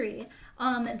Mercury.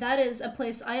 That is a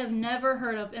place I have never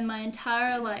heard of in my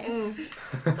entire life.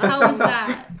 How is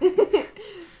that?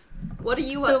 What are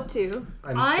you up to?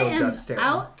 I'm I still am just staring.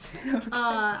 out.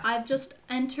 I've just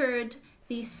entered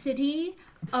the city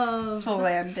of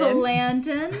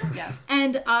Philandon. Yes.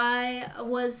 and I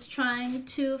was trying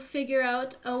to figure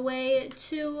out a way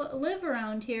to live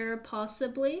around here,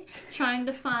 possibly trying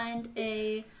to find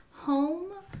a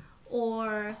home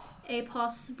or a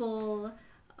possible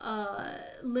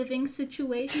living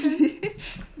situation.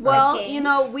 Well, gang? you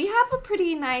know, we have a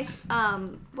pretty nice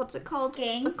what's it called?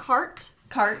 Gang? A cart.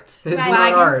 Cart. It's Wagon.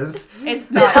 not ours. It's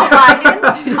A not.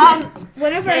 wagon.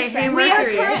 One of our Hey, friends. We are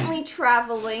Mercury. currently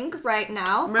traveling right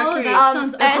now. Mercury. that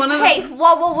sounds And one of the- hey,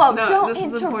 whoa! No, Don't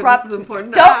this is interrupt. This is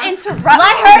important. Don't interrupt.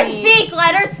 Let her me. speak.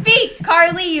 Let her speak.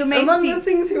 Carly, you may Among speak. the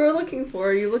things you are looking for,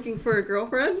 are you looking for a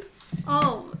girlfriend?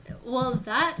 Oh, well,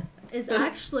 that is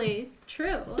actually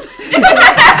true.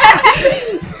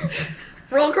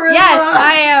 Roll charisma. Yes,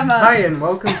 I am. Hi, and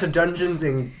welcome to Dungeons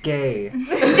and Gay.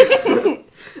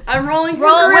 I'm rolling for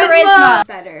Roll charisma. charisma.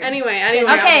 Better. Anyway.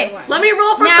 Okay. Let me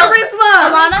roll for Now,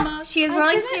 charisma. Alana, she is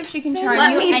rolling to see if she can charm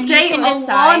Let you, me and you date can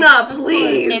decide Alana,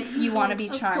 please. if you want to be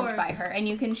Of charmed course. by her, and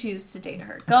you can choose to date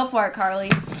her. Go for it,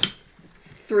 Carly.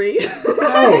 3.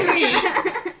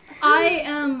 Oh, I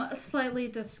am slightly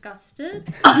disgusted.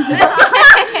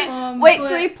 Wait, but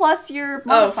 3 plus your Oh,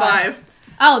 modifier. 5.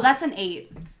 Oh, that's an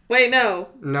 8. Wait, no.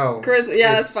 no. Charisma.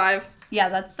 Yeah, It's- that's 5. Yeah,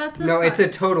 that's That's a No, five. it's a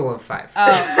total of 5.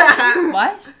 Oh,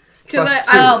 what? Because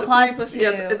plus 2.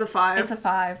 Yeah, it's a 5. It's a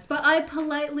 5. But I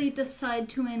politely decide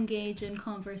to engage in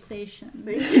conversation.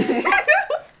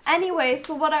 Anyway,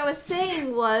 so what I was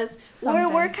saying was Someday.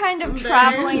 we're kind of Someday.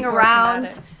 traveling Keep working at around,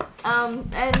 it.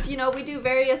 and we do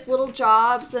various little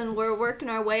jobs, and we're working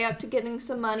our way up to getting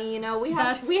some money. We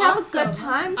have That's a awesome. good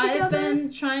time together. I've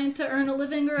been trying to earn a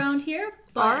living around here,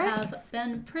 but Alright. have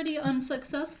been pretty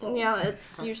unsuccessful. Yeah,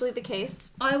 it's usually the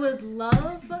case. I would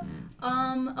love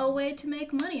a way to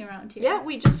make money around here. Yeah,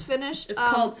 we just finished. It's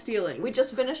called stealing. We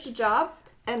just finished a job,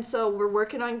 and so we're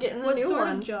working on getting a What new sort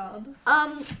one. of job?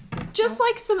 Just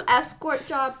like some escort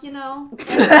job, Oh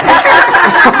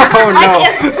like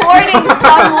escorting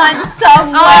someone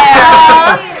somewhere.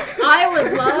 I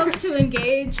would love to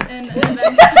engage in events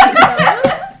like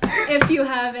those. If you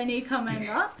have any coming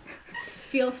up,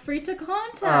 feel free to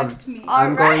contact me.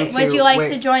 I'm going to. Would you like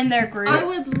wait, to join their group? I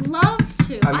would love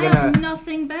to. I'm I have gonna-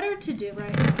 nothing better to do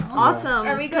right now. Awesome,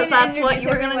 Are we because going to that's what you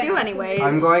were introduce gonna do everyone else? anyways.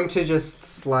 I'm going to just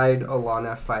slide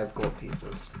Alana 5 gold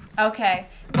pieces. Okay.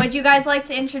 Would you guys like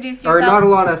to introduce Or yourself? not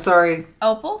Alana, sorry.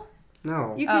 Opal?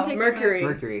 No. You can Oh. take Mercury.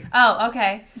 Mercury. Oh,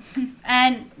 okay.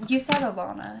 And you said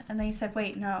Alana, and then you said,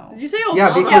 wait, no. Did you say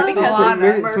Yeah, Obama? because, because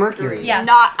it's Mercury. Yes.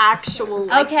 Not actual.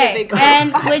 Like, Okay, the big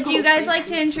and five would you gold guys like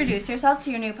to pieces. introduce yourself to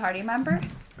your new party member?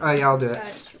 Yeah, I'll do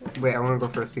it. Wait, I want to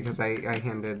go first because I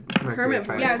handed Mercury Kermit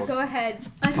 5 Yeah, gold. go ahead.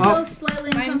 I feel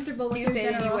slightly Mine's uncomfortable with your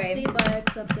stupid generosity, anyway. but I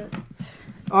accept it.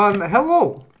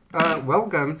 Hello.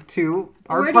 Welcome to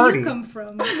our Where party. do you come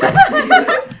from?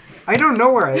 I don't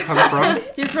know where I come from.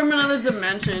 He's from another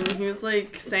dimension. He was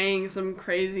like saying some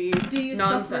crazy Do you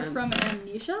nonsense. suffer from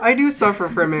amnesia? I do suffer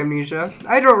from amnesia.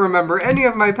 I don't remember any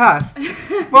of my past.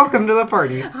 Welcome to the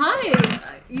party. Hi.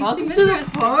 You Welcome seem to the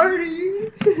interested.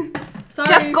 party. Sorry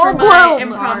Jeff for my Goldblum.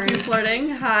 impromptu Sorry. flirting.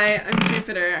 Hi, I'm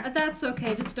Jupiter. That's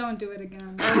okay. Just don't do it again.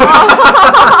 Is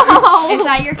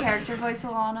that your character voice,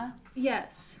 Alana?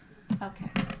 Yes. Okay.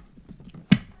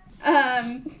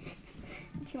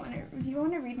 Do you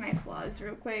want to read my flaws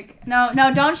real quick? No,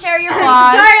 don't share your Sorry,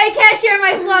 flaws. I can't share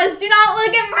my flaws. Do not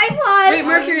look at my flaws. Wait,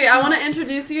 Mercury, I want to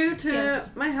introduce you to Yes.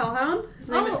 my hellhound.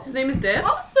 Oh. His name is Dip.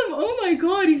 Awesome. Oh my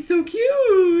god, he's so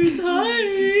cute.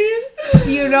 Hi.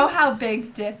 Do you know how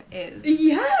big Dip is?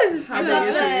 Yes. How I big love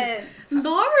is he?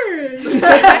 Large.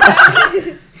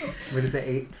 What is it,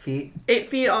 8 feet? 8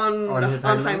 feet on his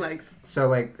hind hind legs. So,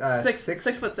 like,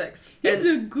 6 foot 6. He's And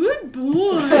a good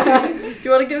boy. you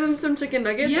want to give him some chicken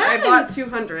nuggets? I bought Yes.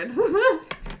 200.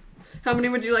 How many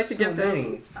would you like to so give him?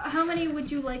 many. How many would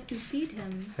you like to feed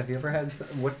him? Have you ever had...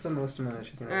 What's the most amount of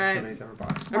chicken nuggets Alright. somebody's ever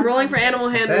bought? I'm rolling for animal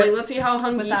That's handling. it? Let's see how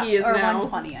hungry Without, he is or now.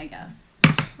 120, I guess.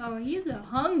 Oh, he's a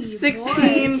hungry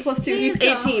 16 boy. plus 2. He's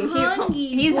 18. He's hungry.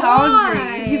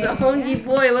 He's a hungry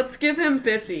boy. Let's give him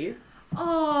 50.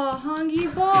 Oh, hungry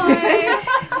boy.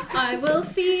 I will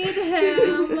feed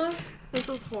him. This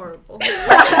is horrible.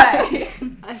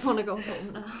 I want to go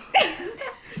home now.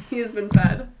 He has been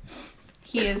fed.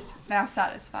 He is now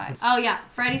satisfied. Oh yeah,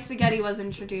 Freddy Spaghetti was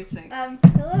introducing.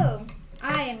 Hello.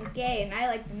 I am gay and I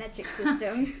like the metric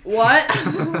system. What?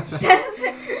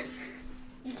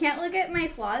 You can't look at my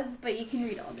flaws, but you can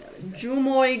read all the other stuff.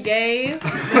 Jumoy gay.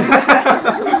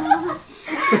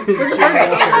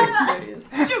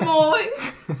 Jamoy.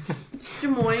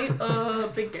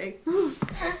 Jamoy, big gay.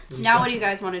 Now what do you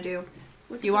guys want to do?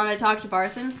 Do you want to talk to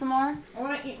Barthen some more? I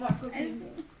want to eat more cookies.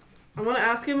 I want to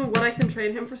ask him what I can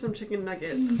trade him for some chicken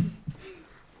nuggets.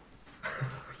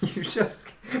 You just...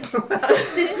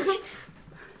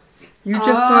 You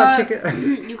just bought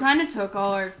chicken... You kind of took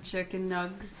all our chicken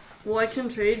nugs. Well, I can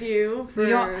trade you for We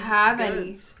don't have any.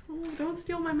 goods. Oh, don't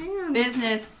steal my man.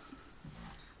 Business.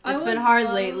 I It's been would hard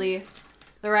love- lately.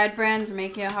 The red brands are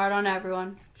making it hard on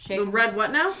everyone. Shake The red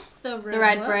what now? The the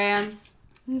red what? brands.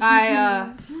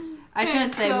 I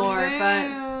shouldn't say more,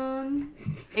 but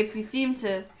if you seem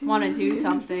to want to do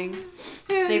something,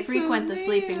 they frequent the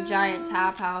Sleeping Giant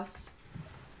Tap House.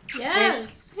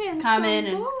 Yes. Come in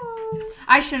and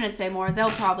I shouldn't say more. They'll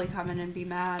probably come in and be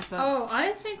mad, but Oh,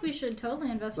 I think we should totally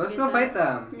investigate. Let's go that. fight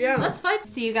them. Yeah. Let's fight.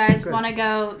 so you guys Good. want to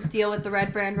go deal with the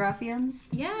red brand ruffians?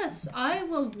 Yes, I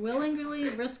will willingly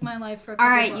risk my life for a All couple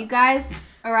right, bucks. you guys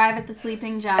arrive at the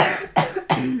Sleeping Giant.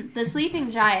 The Sleeping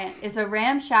Giant is a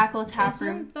ramshackle tap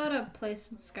room. Isn't that a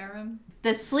place in Skyrim?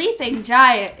 The Sleeping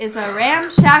Giant is a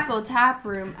ramshackle tap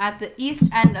room at the east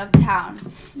end of town.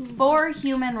 4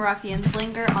 human ruffians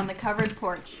linger on the covered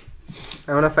porch,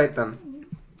 I want to fight them.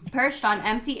 perched on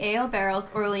empty ale barrels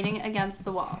or leaning against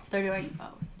the wall. They're doing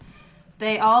both.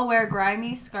 They all wear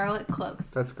grimy scarlet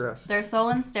cloaks. That's gross. Their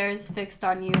sullen stares fixed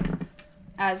on you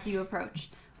as you approach.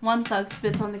 One thug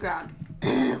spits on the ground.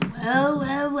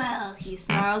 Well, he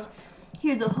snarls.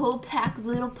 Here's a whole pack of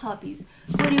little puppies.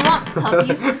 What do you want,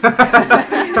 puppies?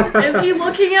 Is he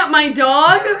looking at my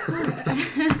dog?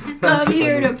 Come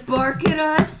here to bark at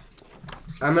us?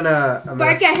 I'm gonna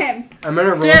Bark at him. I'm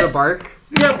gonna roll Sit. to bark.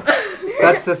 Yep.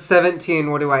 That's a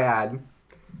 17. What do I add?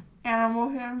 Animal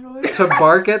handling. To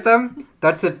bark at them?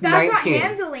 That's a That's 19. not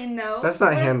handling, though. That's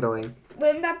not handling.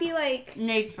 Wouldn't that be like...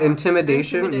 Nature.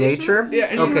 Intimidation? Nature?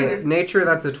 Yeah. Okay, nature,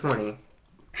 that's a 20.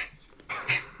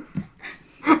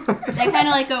 They kind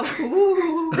of like go,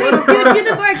 ooh. Wait, do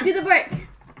the bark, do the bark.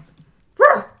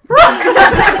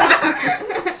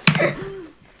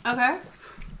 Okay.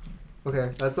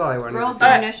 Okay, that's all I wanted Roll to for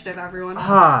do. initiative, everyone.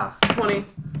 Ah, 20.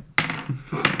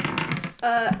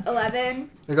 11.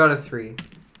 I got a 3.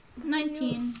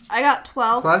 19. I got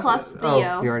 12 plus Oh, you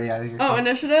Theo. already added your Oh,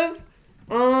 initiative?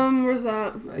 Where's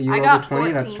that? You I rolled got a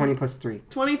 20, that's 14. 20 plus 3.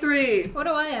 23. What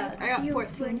do I add? I got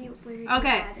 14.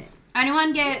 Okay.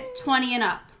 Anyone get 20 and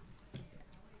up?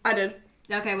 I did.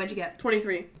 Okay, what'd you get?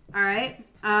 23. All right.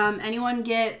 Anyone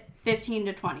get 15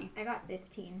 to 20? I got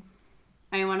 15.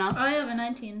 Anyone else? I have a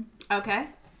 19. Okay.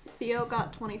 Theo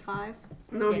got 25.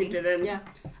 No, he didn't. Yeah.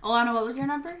 Alana, what was your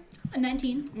number? A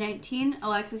 19. 19.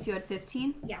 Alexis, you had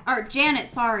 15? Yeah. Or Janet,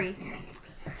 sorry.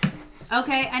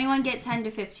 Okay, anyone get 10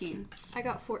 to 15? I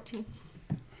got 14.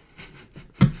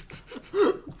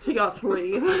 He got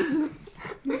 3.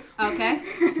 Okay.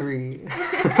 3.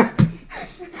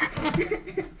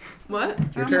 What?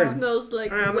 It's your turn. Smells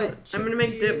like Alright, I'm gonna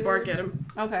make Dip bark at him.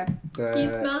 Okay.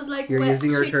 like You're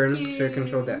using your turn to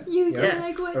control Dip.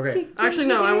 Yes. Okay. Actually,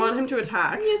 no, I want him to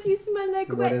attack. Yes, you smell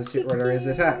like What are his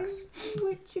attacks?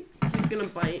 He's gonna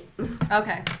bite.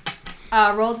 Okay.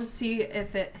 Roll to see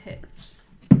if it hits.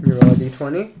 You roll a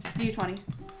d20 D20.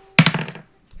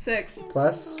 6.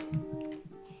 plus.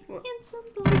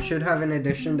 It should have an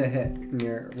addition to hit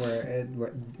near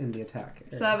in the attack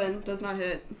area. 7. Does not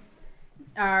hit.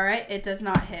 Alright, it does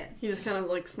not hit. He just kind of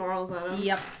like snarls at him.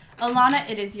 Yep. Alana,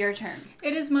 it is your turn.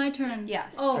 It is my turn.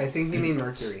 Yes. Oh, I think you mean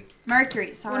Mercury.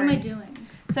 Mercury, sorry. what am I doing?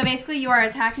 So basically you are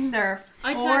attacking their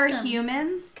I 4 attacked them.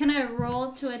 humans. Can I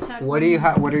roll to attack? What do you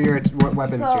have? What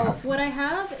weapons do you have? What I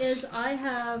have is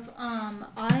I'm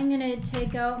gonna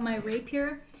take out my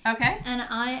rapier Okay. and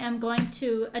I am going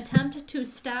to attempt to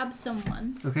stab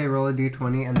someone. Okay, roll a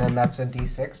d20 and then that's a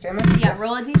d6 damage? Yeah, Yes.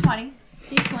 roll a d20.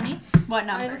 D20. What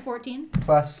I have number? a 14.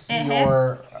 Plus It your...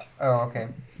 hits. Oh, okay.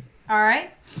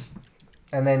 Alright.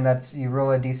 And then that's... You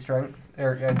roll a d-strength...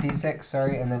 Or a d6,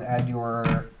 sorry, and then add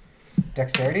your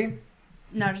dexterity?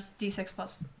 No, just d6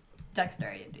 plus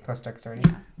dexterity. Plus dexterity.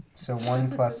 Yeah. So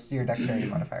 1 plus your dexterity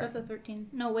modifier. That's a 13.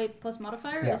 No, wait, plus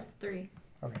modifier Yeah. is 3.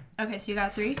 Okay, so you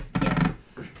got 3. Yes.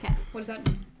 Okay. What does that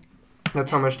mean?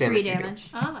 That's how much damage 3 you do. damage.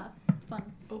 Ah, fun.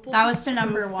 Opal's That was just to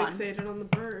number so 1. Fixated on the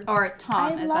bird. Or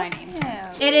Tom, as I name.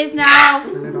 Yeah. It is now...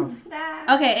 Turn it off.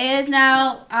 Okay, it is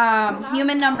now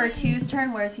human number 2's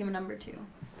turn. Where's human number 2?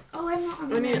 Oh, I'm not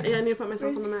on I need to put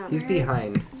myself on the map. He's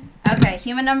behind. Okay,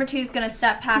 human number 2 is going to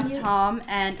step past Tom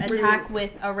and attack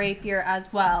with a rapier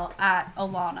as well at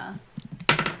Alana.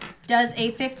 Does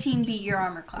a 15 beat your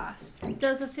armor class?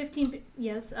 Does a 15...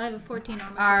 Yes, I have a 14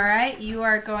 armor class. Alright, you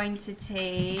are going to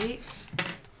take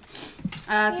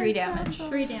 3 damage.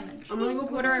 3 damage. I'm gonna go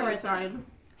put What this do I write outside.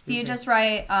 So you just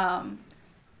write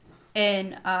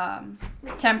in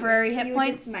temporary hit You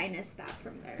points. just minus that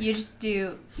from there. You just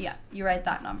do, yeah, you write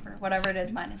that number. Whatever it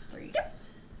is, minus 3.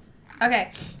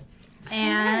 Okay.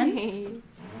 And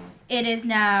it is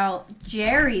now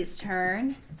Jerry's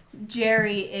turn.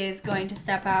 Jerry is going to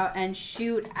step out and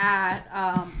shoot at,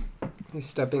 He's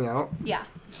stepping out. yeah,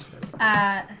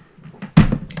 at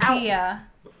Leah,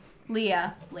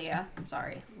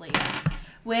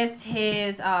 with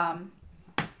his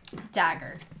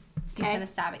dagger. He's Okay. going to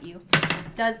stab at you.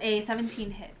 Does a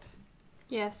 17 hit.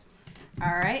 Yes.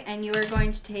 All right, and you are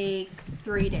going to take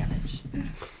 3 damage.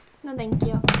 No, thank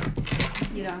you.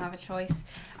 You don't have a choice.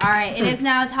 All right, it is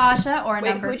now Tasha or Wait,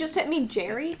 number. who just hit me?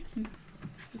 Jerry?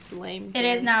 It's lame. It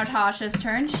is now Tasha's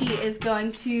turn. She is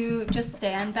going to just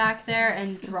stand back there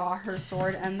and draw her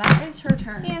sword, and that is her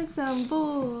turn. Handsome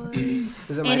boy.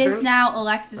 Is it my It is turn? now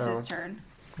Alexis's Oh. turn.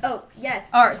 Oh, yes.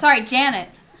 Or sorry, Janet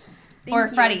Thank or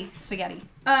you. Freddy Spaghetti.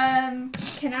 Can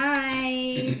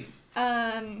I,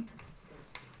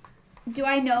 do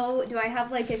I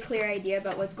have like a clear idea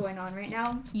about what's going on right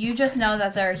now? You just know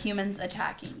that there are humans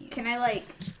attacking you. Can I like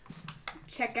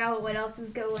check out what else is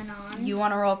going on? You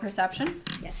want to roll perception?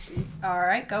 Yes, please. All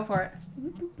right, go for it.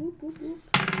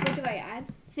 What do I add?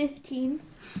 15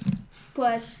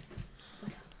 plus,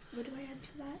 what do I add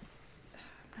to that?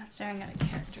 I'm not staring at a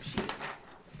character sheet.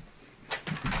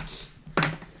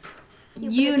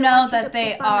 you know that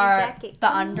they are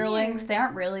the underlings. They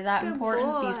aren't really that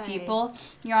important, these people.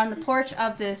 You're on the porch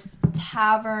of this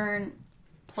tavern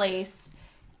place,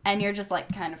 and you're just,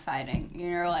 like, kind of fighting.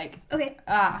 You're like, Okay.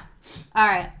 All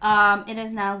right. It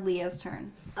is now Leah's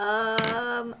turn.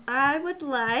 I would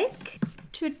like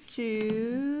to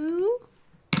do...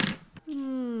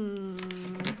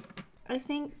 I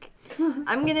think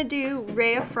I'm gonna do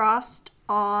Ray of Frost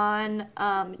on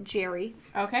Jerry.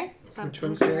 Okay. Which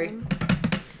one's Jerry?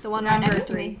 The one right Number next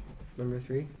to 3. me. Number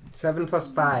 3? 7 plus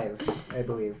 5, I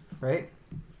believe, right?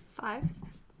 5?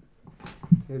 It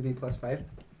would be plus 5.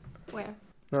 Where?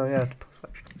 Oh, yeah, it's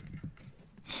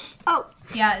plus 5. Oh,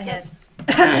 Yeah, it hits.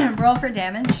 Roll for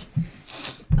damage.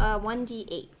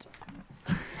 1d8.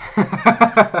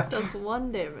 Does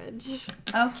 1 damage.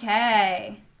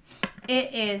 Okay.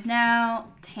 It is now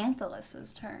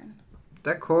Tantalus's turn.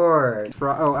 Decor.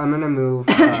 I'm gonna move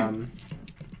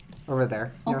over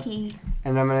there. Yeah. Okay.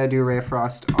 And I'm gonna do Ray of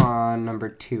Frost on number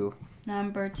 2.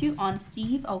 Number 2 on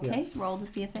Steve. Okay. Yes. Roll to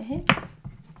see if it hits.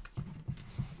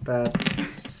 That's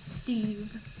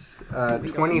Steve.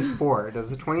 24.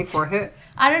 Does a 24 hit?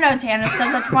 I don't know, Tannis.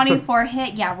 Does a 24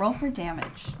 hit? Yeah, roll for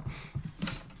damage.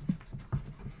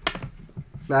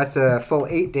 That's a full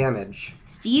 8 damage.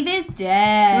 Steve is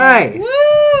dead. Nice.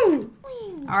 Woo!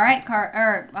 All right,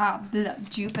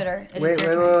 Jupiter. It is Wait.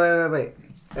 your turn.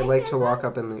 I'd like to walk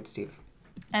up and loot Steve.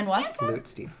 And what? Loot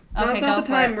Steve. Okay, That's not go the for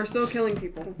time. it. We're still killing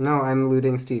people. No, I'm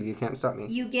looting Steve. You can't stop me.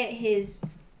 You get his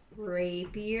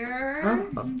rapier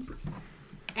Oh.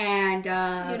 and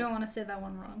You don't want to say that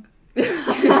one wrong.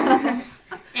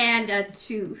 and a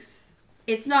tooth.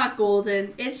 It's not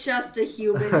golden. It's just a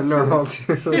human tooth. Normal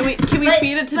Can tooth. we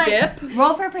feed it to Dip?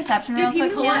 Roll for perception real Did he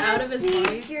quick, pull it Tannis. out of his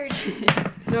body?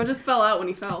 No, it just fell out when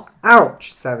he fell.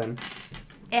 Ouch. 7.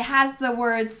 It has the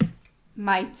words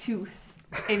 "my tooth"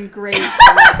 engraved.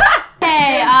 on it.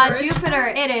 Hey, Jupiter,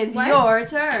 it is your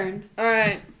turn. All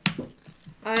right.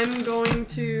 I'm gonna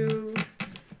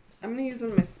use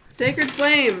one of my Sacred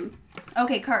Flame.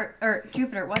 Okay,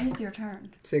 Jupiter, what is your turn?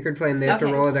 Sacred Flame. They have to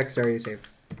Okay. roll a dexterity save.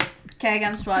 Okay,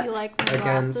 against what? You like my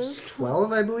glasses? Against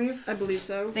 12, I believe. I believe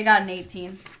so. They got an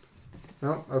 18.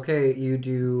 Oh, okay. You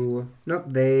do. Nope.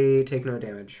 They take no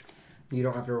damage. You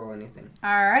don't have to roll anything.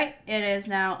 All right, it is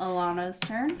now Alana's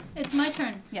turn. It's my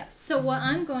turn. Yes. So what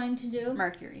I'm going to do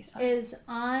Mercury. Sorry. is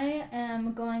I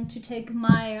am going to take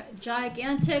my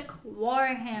gigantic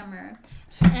warhammer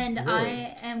and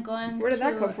I am going Where did to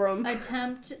that come from?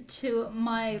 attempt to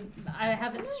I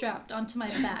have it strapped onto my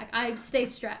back. I stay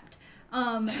strapped.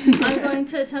 I'm going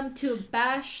to attempt to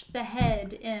bash the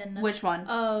head in Which one?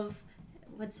 of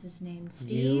what's his name?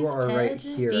 Steve? You are Ted? right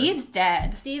here. Steve's dead.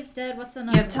 Steve's dead. What's the You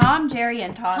number? have Tom, Jerry,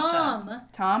 and Tasha. Tom.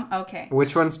 Tom? Okay.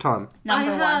 Which one's Tom?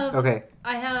 Number one. Okay.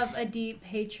 I have a deep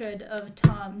hatred of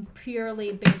Tom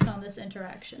purely based on this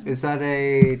interaction. Is that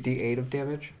a D8 of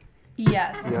damage?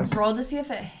 Yes. Yes. Roll to see if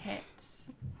it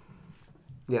hits.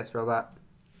 Yes, roll that.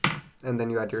 And then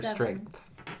you add your 7. strength.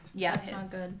 Yeah, That's it not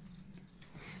hits. good.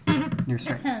 Your A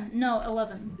strength. 10. No,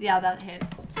 11. Yeah, that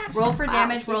hits. Roll for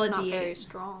damage, roll a He's not d8. very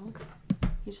strong.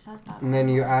 He just has bad. And then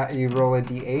you roll a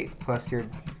D8 plus your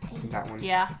that one.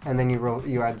 Yeah. And then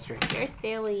you add strength. You're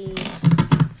silly.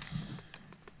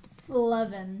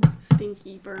 11.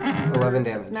 Stinky bird. 11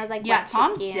 damage. Smells like Yeah, wet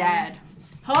Tom's chicken. dead.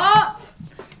 Hop!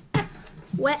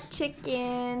 Wet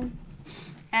chicken.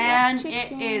 And Yeah, it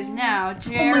chicken. is now Oh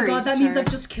Jerry's my god, that means turn.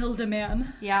 I've just killed a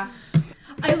man. Yeah.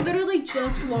 I literally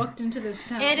just walked into this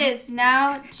town. It is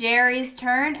now Jerry's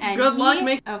turn, and Good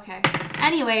luck Okay.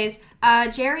 Anyways,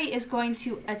 Jerry is going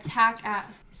to attack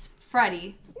at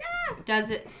Freddy. Does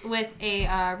it with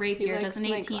a rapier? He Does an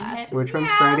likes my 18 hit? Which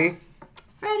one's Freddy?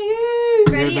 Freddy!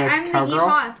 Ready? the I'm the cowgirl?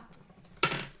 yeehaw.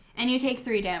 And you take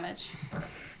 3 damage.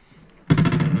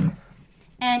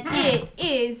 And it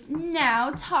is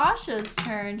now Tasha's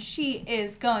turn. She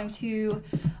is going to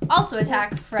also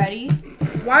attack Freddy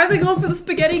Why are they going for the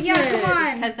spaghetti Yeah, kid? come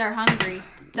on. because they're hungry.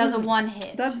 Does a 1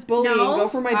 hit. That's bullying. No. Go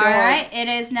for my dog. All right, it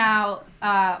is now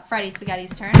Freddy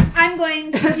Spaghetti's turn. I'm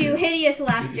going to do hideous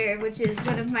laughter, which is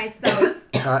one of my spells.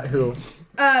 Who?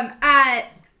 At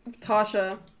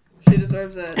Tasha. She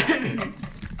deserves it.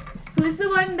 who's the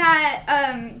one that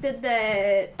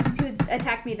who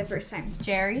attacked me the first time?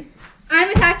 Jerry. I'm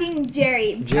attacking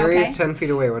Jerry. Jerry Okay. is 10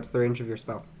 feet away. What's the range of your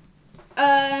spell?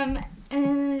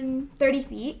 30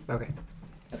 feet. Okay.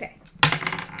 Okay.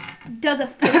 Does a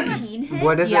 14 hit?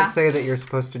 What does Yeah. it say that you're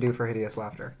supposed to do for hideous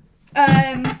laughter?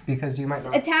 Because you might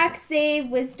not. Attack, save,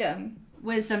 wisdom.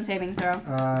 Wisdom saving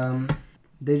throw.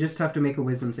 They just have to make a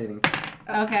wisdom saving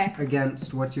Okay.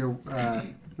 against what's your yeah,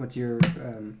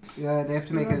 they have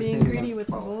to make You're a being saving greedy against with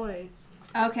the 12. boy.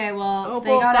 Okay, well, Oh, they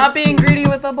boy, got stop a being 2. greedy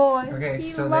with the boy. Okay, He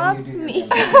so loves then you do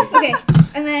me. Okay,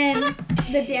 and then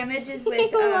the damage is with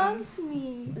He loves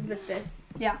me. is with this.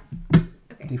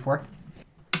 D4.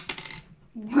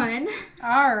 1.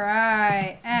 All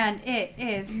right, and it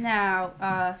is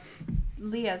now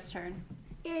Leah's turn.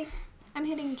 Yay. I'm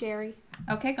hitting Jerry.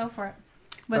 Okay, go for it.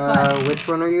 With what? Which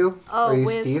one are you? Oh, are you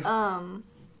with Steve?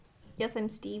 yes, I'm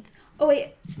Steve. Oh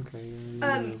wait, Okay.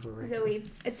 move over. Zoe.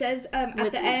 It says at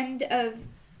With the what? end of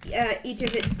each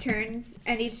of its turns,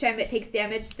 and each time it takes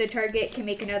damage, the target can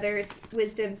make another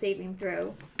Wisdom saving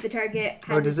throw. The target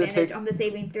has does it advantage take- on the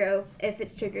saving throw if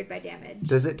it's triggered by damage.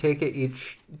 Does it take it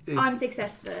each? On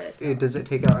success, the spell. Does it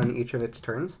take out on each of its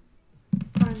turns?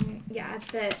 Yeah, at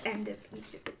the end of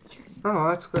each of its turns. Oh,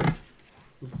 that's good.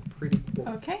 It's pretty cool.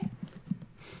 Okay.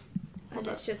 And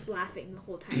it's just laughing the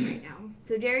whole time right now.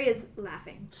 So Jerry is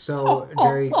laughing. So Oh,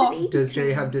 Jerry, oh. does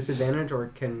Jerry have disadvantage, or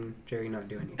can Jerry not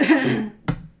do anything?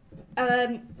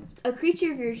 A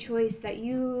creature of your choice that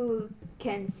you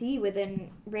can see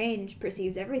within range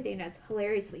perceives everything as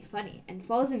hilariously funny and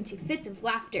falls into fits of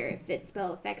laughter if its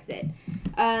spell affects it.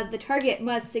 The target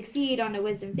must succeed on a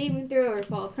Wisdom saving throw or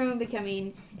fall prone,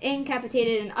 becoming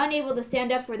incapacitated and unable to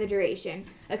stand up for the duration.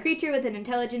 A creature with an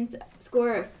intelligence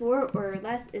score of 4 or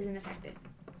less isn't affected.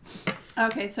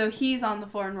 Okay, so he's on the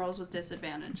floor and rolls with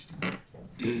disadvantage.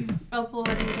 Opal,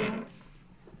 what are you doing?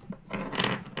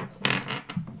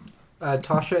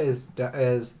 Tasha is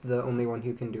the only one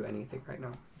who can do anything right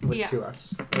now to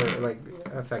us, or like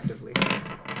effectively.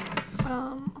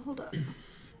 Hold up.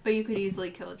 But you could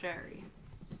easily kill Jerry.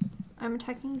 I'm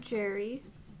attacking Jerry.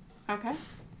 Okay.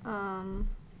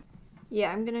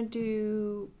 Yeah, I'm gonna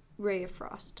do Ray of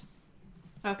Frost.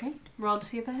 Okay. Roll to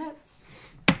see if it hits.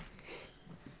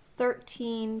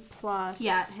 13 plus.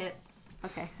 Yeah, it hits.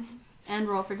 Okay. And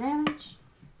roll for damage.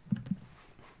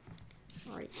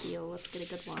 Alright, heal. Let's get a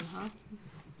good one, huh?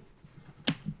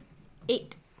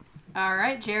 8. All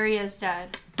right, Jerry is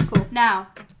dead. Cool. Now,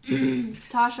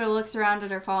 Tasha looks around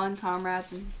at her fallen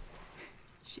comrades and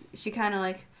she kind of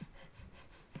like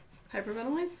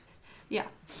Hyperventilates? Yeah.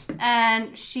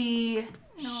 And she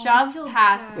No, shoves I feel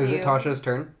past bad. Is you. it Tasha's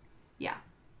turn? Yeah.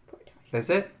 Is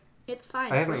it? It's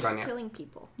fine. I haven't We're gone just yet. killing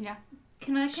people.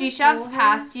 Can I She console shoves her?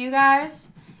 past you guys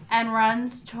and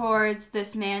runs towards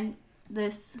this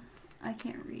I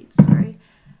can't read, sorry.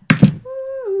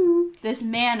 This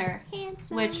manor,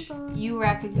 which you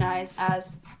recognize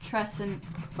as Tresson.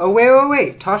 Oh,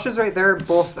 wait. Tasha's right there.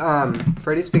 Both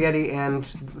Freddy Spaghetti and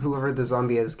whoever the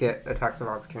zombie is get attacks of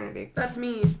opportunity. That's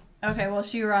me. Okay, well,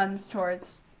 she runs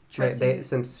towards Right, Tristan.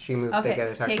 since she moved, they get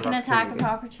Okay, attacks take of an attack opportunity. of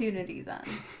opportunity then.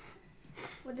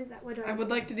 What is that? What do I would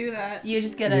like to do that. You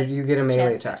just get a You get a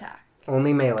melee chance to attack. attack.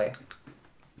 Only melee.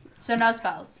 So no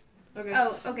spells. Okay.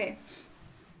 Oh, okay.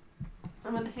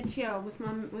 I'm gonna hit you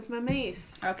with my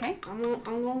mace. Okay. I'm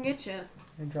gonna get you.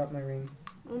 I dropped my ring.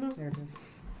 Oh no, There it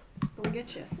is. gonna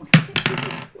get you.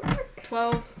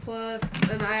 12 plus,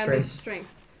 and I have a strength.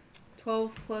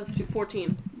 12 plus 2,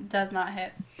 14. Does not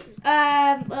hit.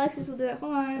 Alexis will do it.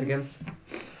 Hold on. Against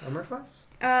armor class?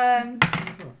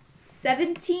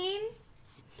 17,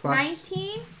 Plus.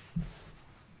 19.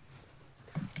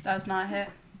 Does not hit.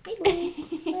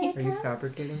 Are you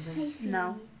fabricating things?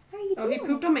 No. How are you Oh, he doing?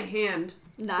 pooped on my hand.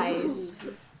 Nice.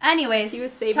 Anyways, He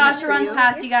was saving it Tasha for runs you.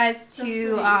 past you guys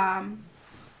to That's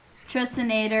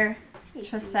Trissenator.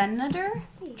 Trissenator.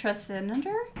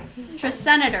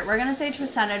 We're gonna say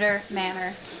Trissenator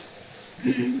Manor.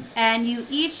 And you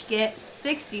each get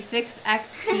 66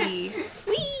 XP.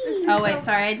 Oh wait,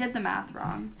 sorry, I did the math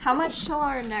wrong. How much till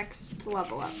our next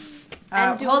level up?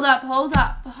 And do- Hold up.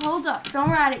 Don't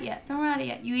write it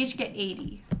yet. You each get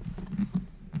 80.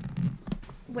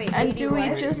 Wait, And 80 do we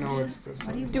what? just No, it's this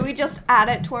one. do we just add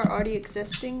it to our already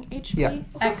existing HP? Yeah.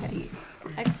 XP.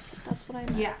 That's what I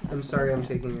meant. Yeah. I'm sorry, I'm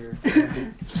taking your...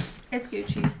 It's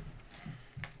Gucci.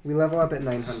 We level up at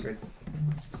 900.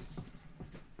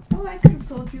 Oh, I could have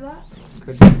told you that.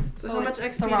 Could So Oh, how much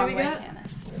it's the XP do wrong we way, get?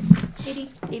 Tannis.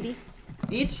 80.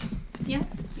 Each? Okay.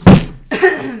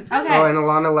 Oh, and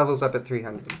Alana levels up at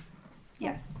 300.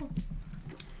 Yes.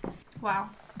 Wow.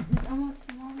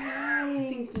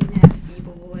 Stinky nasty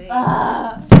boy.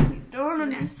 Don't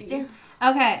understand.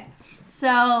 Okay,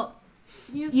 so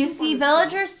He has you poop on see his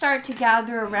villagers start to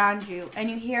gather around you, and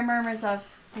you hear murmurs of,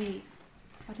 wait,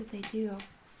 what did they do?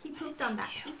 He pooped on that.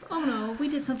 Oh no, we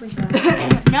did something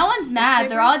bad. No one's mad.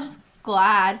 They're all just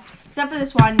glad, except for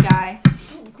this one guy.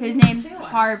 His name's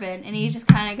Harbin, and he just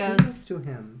kind of Who goes, goes to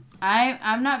him?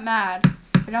 I'm not mad,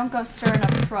 but don't go stirring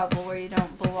up trouble where you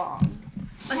don't belong.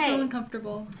 I feel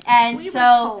uncomfortable. And we were so,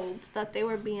 told that they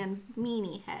were being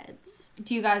meanie heads.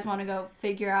 do you guys want to go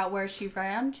figure out where she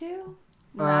ran to?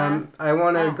 I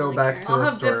want to go back to I'll the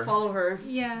have store. Dip follow her.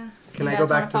 Yeah. Can You I guys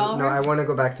go wanna back to? follow No, her? I want to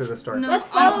go back to the store. No.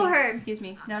 Let's follow her. Excuse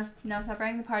me. No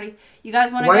separating the party. You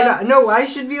guys want to Why go? not? No, I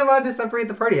should be allowed to separate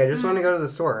the party. I just want to go to the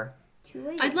store. Too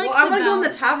late. I'd like Well, to I want to go in the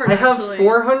bounce. tavern. I have actually.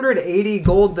 480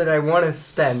 gold that I want to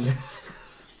spend.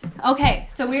 Okay,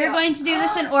 so we are going to do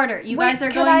this in order. You guys are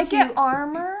Can going I to. get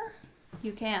armor?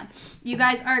 You can. You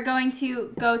guys are going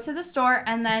to go to the store,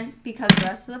 and then because the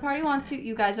rest of the party wants to,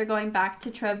 you guys are going back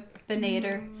to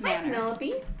Trebinator Manor.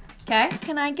 Penelope. Okay.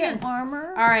 Can I get armor?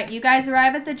 All right. You guys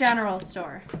arrive at the general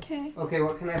store. Okay. Okay,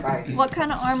 what can I buy? What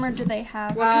kind of armor do they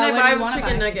have? What can what do I you buy with wanna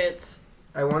chicken buy? nuggets?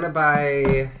 I want to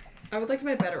buy. I would like to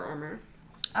buy better armor.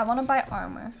 I want to buy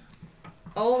armor.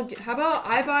 How about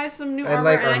I buy some new I'd armor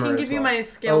like and I armor can as give you well. my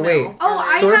scale Oh, wait. mail. Oh,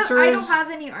 I Sorcerers- don't have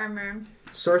any armor.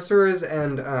 Sorcerers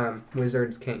and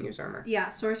wizards can't use armor. Yeah,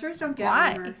 sorcerers don't get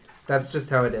Why? armor. That's just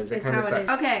how it is. It It's kind how of it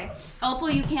sucks. is. Okay, Opal,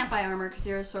 you can't buy armor because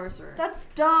you're a sorcerer. That's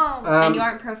dumb. And you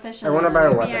aren't proficient. I want to in buy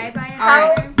a it. weapon. May I buy an All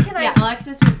right. armor? Can I? Yeah,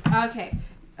 Alexis. Okay.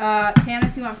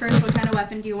 Tanis, you want first? What kind of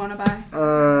weapon do you want to buy?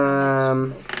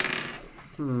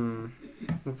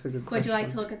 That's a good question. Would you like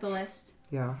to look at the list?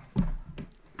 Yeah.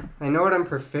 I know what I'm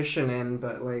proficient in,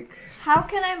 but like. How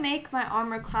can I make my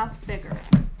armor class bigger?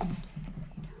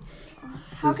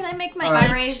 How Does- can I make my uh, I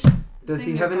H- raised. Does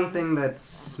he have anything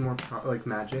that's more like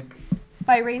magic?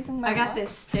 by raising my? I got what?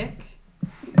 this stick.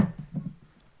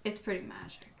 It's pretty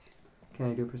magic.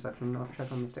 Can I do a perception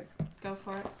check on the stick? Go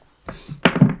for it.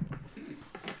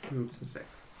 It's a 6.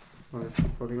 I'll just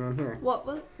keep looking on here. What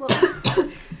was what?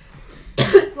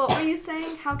 What were you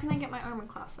saying? How can I get my armor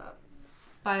class up?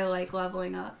 By like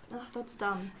leveling up. Ugh, that's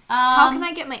dumb. How can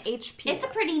I get my HP? It's a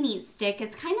up? pretty neat stick.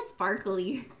 It's kind of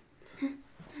sparkly.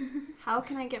 How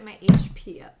can I get my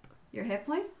HP up? Your hit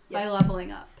points? Yes. By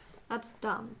leveling up. That's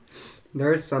dumb.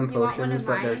 There are some You want one potions, of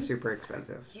but they're mine? super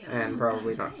expensive and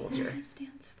probably not sold here. It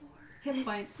stands for. Hit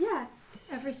points. Yeah.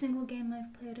 Every single game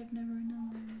I've played, I've never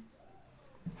known.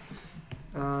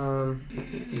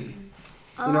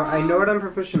 You know, I know what I'm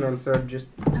proficient in, so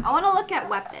just I want to look at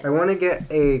weapons. I want to get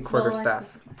a quarterstaff.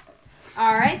 Alexis is next.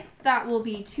 All right, that will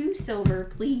be 2 silver,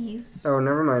 please. Oh,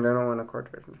 never mind. I don't want a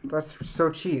quarter. That's so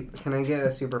cheap. Can I get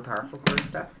a super powerful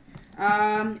quarterstaff?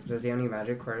 Does he have any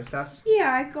magic quarterstaffs?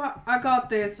 Yeah, I got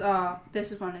this.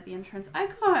 This is one of the interns. I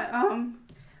got.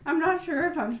 I'm not sure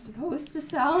if I'm supposed to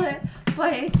sell it,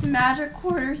 but it's a magic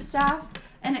quarterstaff,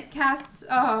 and it casts.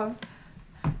 Let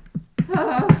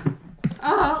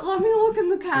me look in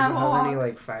the Does it have any catalog.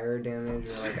 like fire damage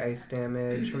or like ice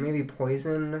damage or maybe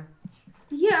poison?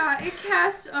 Yeah, it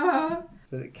casts. Does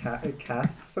it it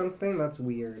casts something? That's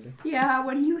weird. Yeah,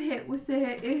 when you hit with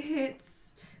it, it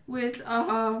hits with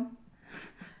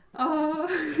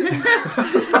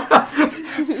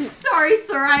Sorry,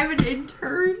 sir, I'm an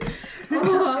intern.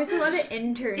 There's a lot of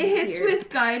interns It hits here. with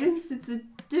guidance. It's a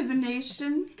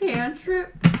divination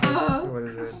cantrip. What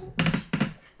is it?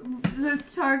 The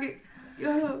target.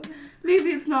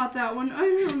 Maybe it's not that one. I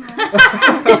don't know.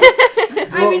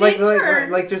 Well, I'm an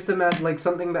intern. like just imagine like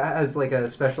something that has like a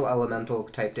special elemental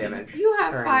type damage. You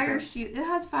have or fire anything. shield. It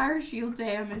has fire shield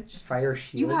damage. Fire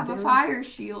shield. You have a damage? fire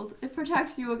shield. It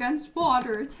protects you against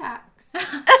water attacks.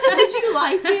 Did you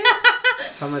like it?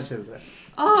 How much is it?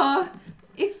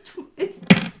 It's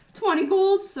 20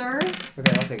 gold, sir.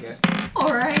 Okay, I'll take it.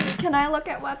 All right. Can I look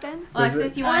at weapons?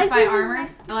 Alexis, you want to buy Alexis is armor?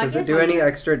 next. Alexis Does it do wants- any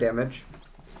extra damage?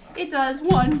 It does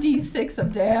 1d6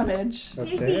 of damage.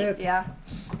 That's Easy. it. Yeah.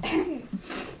 Is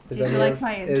Did you any like of,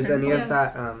 my Is intern any of voice?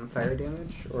 that fire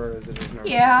damage or is it just normal?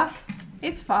 Yeah.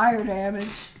 It's fire damage.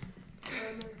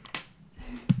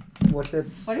 What's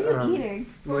its? What are you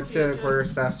eating? What's a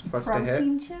quarterstaff's plus to hit?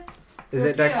 Protein chips? Is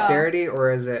it dexterity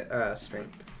or is it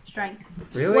strength? Strength.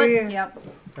 Really? Yep.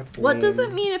 That's What does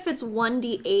lame. it mean if it's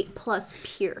 1d8 plus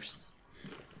pierce?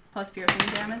 Plus piercing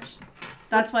damage.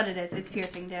 That's what it is. It's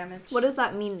piercing damage. What does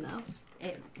that mean though?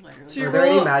 It literally. So you Are there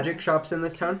any roll- magic shops in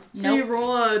this town? So you Nope.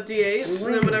 roll a d8, and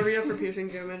Sweet. then whatever you have for piercing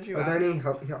damage, you Are there add. any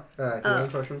healing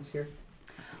potions here?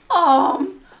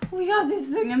 We got this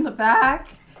thing in the back.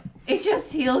 It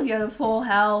just heals you to full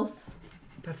health.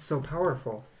 That's so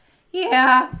powerful.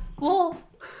 Yeah. Well,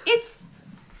 it's.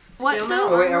 What Scale do, mail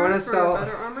Oh, wait, I armor wanna for sell-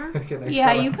 better armor. Can I Yeah,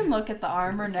 sell it? you can look at the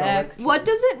armor Sell it. next. what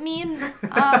does it mean? We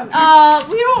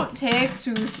don't take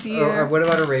tooths Oh, here. what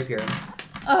about a rapier?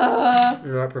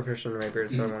 You're not proficient in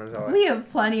rapiers, so I want to sell it. We have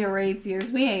plenty of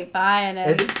rapiers. We ain't buying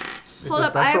Is it. it? It's Hold a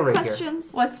up, I special have rapier.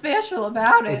 questions. What's special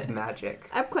about it? It's magic.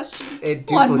 I have questions. It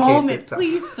duplicates One moment, itself.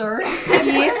 please, sir.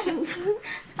 Yes.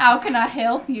 How can I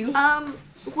help you?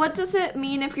 What does it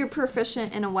mean if you're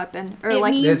proficient in a weapon? Or It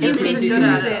like means you just can means use you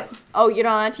can use it. oh, you're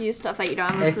not allowed to use stuff that you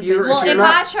don't have a If proficient. you're- Well, you're if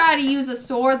not- I try to use a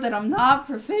sword that I'm not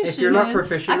proficient If you're not in,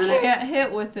 proficient in I it, can't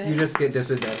hit with it. you just get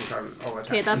disadvantage on all attacks.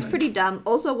 Okay, that's pretty dumb.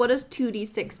 Also, what does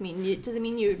 2d6 mean? Does it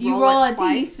mean you roll it a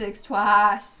twice? d6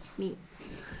 twice.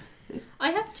 I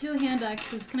have 2 hand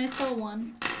axes. Can I sell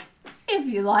one? If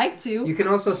you like to. You can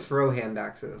also throw hand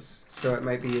axes, so it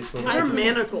might be useful. What are can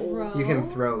manacles? throw. You can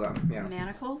throw them. Yeah.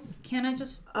 Manacles? Can I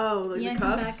just Oh, like yank the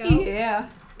them cups? back out? Yeah.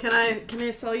 Can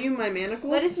I sell you my manacles?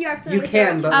 What if you accidentally You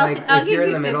can, throw but I'll like I'll if you're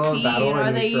give in the you middle of 15. battle Are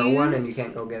and they you throw one and used? you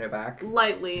can't go get it back.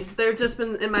 Lightly. They've just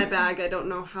been in my bag. I don't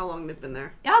know how long they've been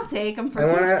there. I'll take them for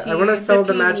I 15. wanna sell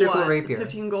the 15 magical what? rapier.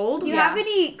 15 gold? Do you Yeah. have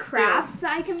any crafts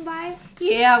that I can buy?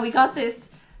 Yeah, we got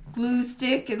this glue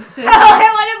stick and scissors I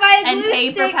want to buy a and glue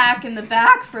paper stick. pack in the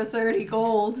back for 30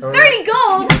 gold. I wanna- 30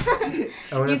 gold!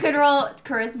 I wanna You could roll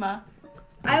charisma.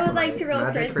 I sell would like my to roll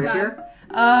magic charisma. rapier.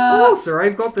 Oh, Uh, sir,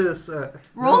 I've got this.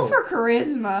 roll no. for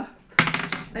charisma.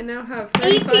 I now have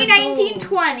 18, 35 19, gold.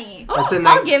 20. That's a I'll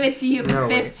 19. give it to you for No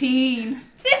way. 15.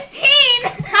 15!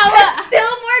 How That's about- still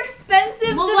more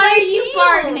expensive Well, than what my are you shield.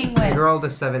 bargaining I with? rolled a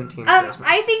 17. charisma.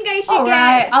 I think I should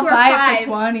Alright, get I'll for buy it 5. for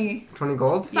 20. 20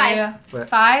 gold? Five. Yeah. What?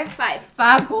 5? 5.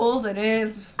 5 gold it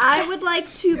is. I would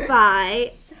like to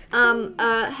buy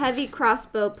a heavy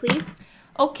crossbow, please.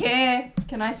 Okay,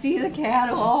 can I see the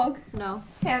catalog? No.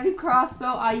 Heavy crossbow,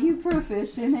 are you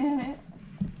proficient in it?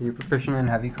 Are you proficient in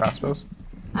heavy crossbows?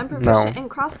 I'm proficient in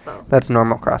crossbow. That's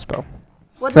normal crossbow.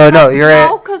 What No, does no, that- you're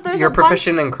no, 'cause there's you're a bunch-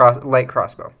 proficient in light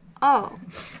crossbow. Oh.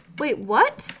 Wait,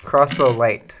 what? Crossbow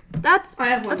light. That's I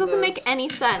have one that of doesn't those. make any I'm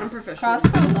sense. proficient.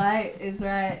 Crossbow light is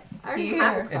right I already here.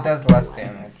 have a It does crossbow less light.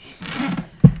 damage.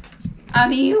 I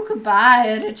mean, you could buy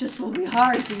it. It just will be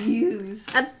hard to use.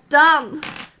 That's dumb.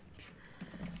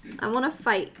 I want to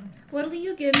fight. What'll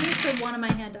you give me for one of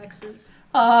my hand axes?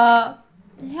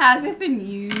 Has it been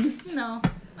used? No.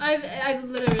 I've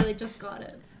literally just got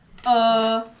it.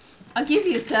 I'll give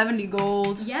you 70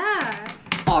 gold. Yeah.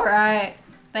 All right.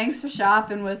 Thanks for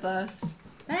shopping with us.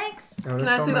 Thanks. Can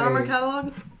I see the armor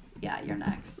catalog? Yeah, you're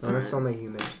next. I want to sell my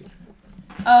human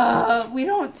teeth. We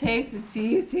don't take the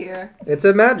teeth here. It's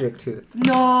a magic tooth.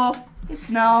 No, it's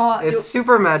not. It's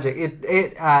super magic.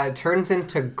 It turns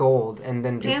into gold and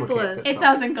then duplicates Tantalus. itself. It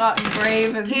doesn't got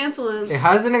engravings. Tantalus. It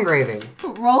has an engraving.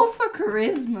 Roll for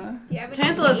charisma. Do you have any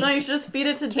Tantalus, cake? no, you should just feed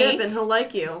it to Cake? Dip and he'll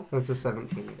like you. That's a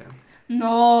 17 again.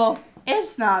 No,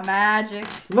 it's not magic.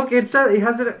 Look, it says it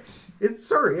has it.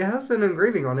 It has an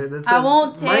engraving on it that says I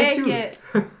won't my take tooth.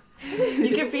 it.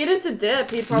 You can feed it to Dip.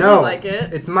 He'd probably No, like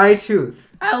it. it's my tooth.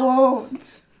 I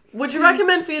won't. Would you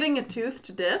recommend feeding a tooth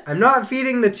to Dip? I'm not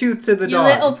feeding the tooth to the You dog.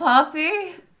 little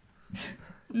puppy.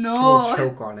 He'll No,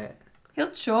 choke on it.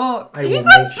 he'll choke. I He's will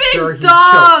a make big sure he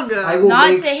dog! chokes. I will Not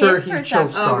make to sure his he perception.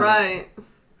 chokes Oh, on it. right.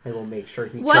 I will make sure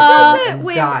he What chokes does on it- and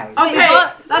wait, dies. Okay,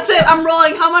 got- that's it. I'm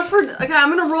rolling. How much for... Okay,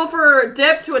 I'm gonna roll for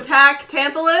Dip to attack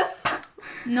Tantalus.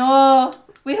 No,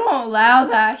 we don't allow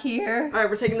that here. Alright,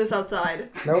 we're taking this outside.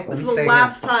 Nope, This I'm is the staying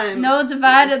last time. No,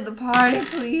 divided the party,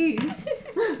 please.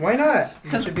 in. Why not?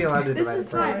 You should be allowed to This divide is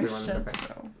the party fun. if you want to Just divide.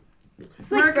 so.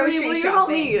 It's like Mercury, grocery will you help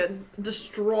shopping. me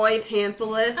destroy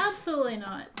Tantalus? Absolutely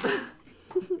not.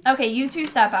 Okay, you two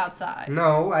step outside.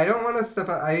 No, I don't want to step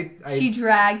out. She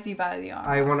drags you by the arm.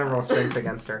 I want to roll strength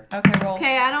against her. Okay, roll.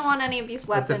 Okay, I don't want any of these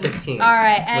That's weapons. a 15. All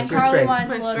right, and What's your Carly strength?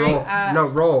 wanted to My look Roll. at. No,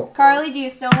 roll. Carly, do you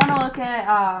still want to look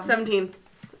at 17.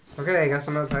 Okay, I guess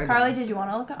I'm outside. Carly, did you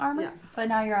want to look at armor? Yeah. But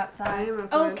now you're I outside. am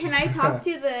Oh, outside. can I talk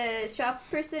to the shop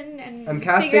person and I'm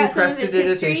figure casting out some of his history?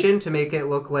 Prestidigitation to make it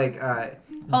look like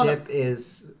Hold Dip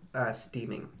is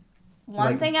steaming.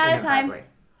 One Like, thing in at a bad time. way.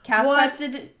 Cast What?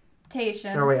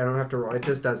 prestidigitation. No, wait, I don't have to roll. It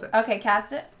just does it. Okay,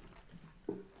 cast it.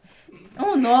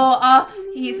 Oh no!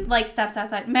 He's like steps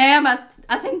outside. Ma'am,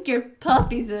 I think your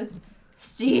puppy's a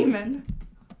steaming.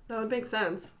 That would make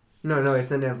sense. No,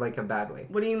 it's in like a bad way.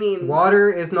 What do you mean?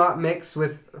 Water is not mixed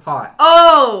with hot.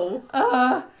 Oh!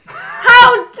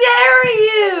 How dare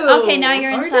you! Okay, now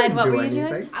you're I inside. didn't What do were you doing?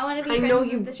 anything. I want to be I friends know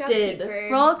with you the did. shopkeeper.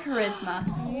 Roll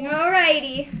charisma.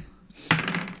 Alrighty.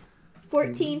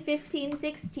 14, 15,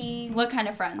 16. What kind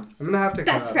of friends? I'm gonna have to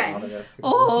Best cut out a lot of friends. this.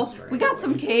 Oh, we got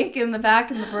some cake in the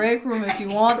back in the break room if you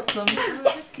want some.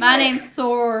 Yes. My name's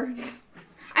Thor.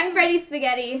 I'm Freddy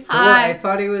Spaghetti. Hi. I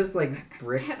thought he was like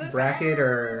brick Have a bracket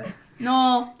or.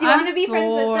 No, Do you I'm wanna be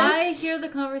friends with Thor. us? I hear the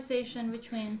conversation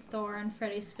between Thor and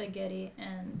Freddy Spaghetti,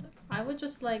 and I would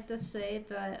just like to say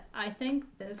that I think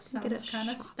this Get a sounds kind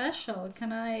of shot. special.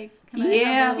 Can I Yeah.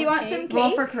 have a Do you want little some cake? Roll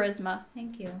cake? for charisma.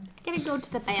 Thank you. I'm gonna go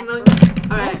to the I'm bathroom.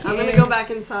 gonna- Alright, I'm Okay. gonna go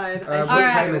back inside. What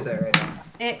Alright. time is it right now?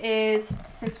 It is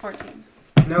 6:14.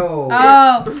 No.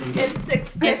 Oh, It's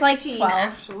 6:15. it's like 12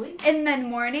 actually. In the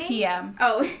morning? p.m.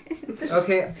 Oh.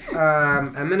 Okay,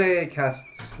 I'm gonna cast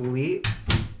Sleep.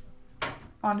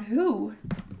 On who?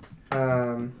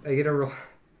 I get a roll.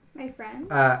 My friend?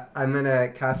 I'm gonna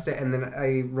cast it, and then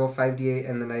I roll 5d8,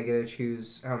 and then I get to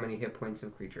choose how many hit points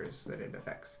of creatures that it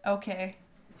affects. Okay.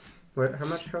 What? How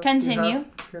much health Continue. do you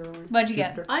have, Caroline? What'd you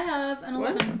get? Jupiter? I have an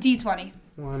What? 11. D20.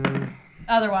 1,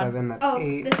 Other one. 7, that's Oh,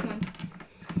 8. this one.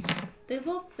 They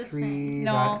look the 3, same.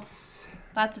 No. that's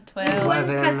That's a This 12. one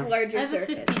 11. has I larger have a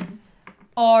surface. 15.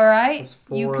 All right. That's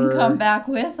You can 4, come back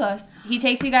with us. He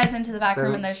takes you guys into the back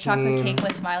room, and there's chocolate 17. cake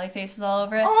with smiley faces all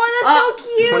over it. Oh, that's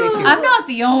so cute. 22. I'm not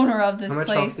the owner of this How much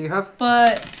health place, do you have?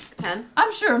 but 10.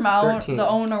 I'm sure the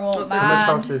owner won't How much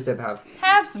health mind. does Dib have?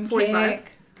 Have some 45.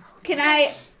 cake. Can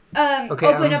I Okay,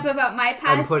 open I'm- up about my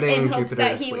I'm past putting in hopes Jupiter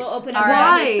that to he sleep. will open up All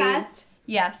about right. his past?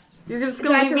 Yes. You're just Do I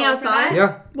gonna have leave to me roll for outside?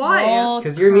 Yeah, Why? Roll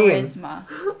 'Cause you're mean. charisma.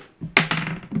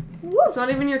 It's not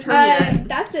even your turn yet.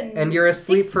 That's a and you're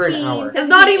asleep for an 16, hour. It's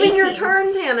not even your 18.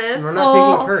 turn, Tannis. We're not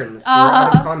Oh, taking turns. We're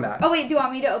out of combat. Oh wait, do you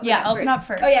want me to open Yeah, up open first? up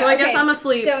first. Oh yeah, So I guess okay. I'm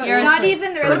asleep. So You're not asleep.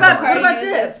 even the rest What of the about- party what about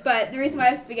knows Dip? this, but the reason why I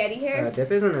have spaghetti here,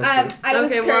 Dip isn't asleep. I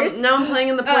was Okay, well, cursed, now I'm playing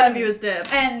in the point of view as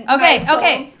Dip. and Okay, my soul-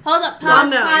 okay. Hold up. Calm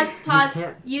Pause, down. pause. You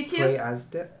can't You play two, as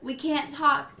Dip. we can't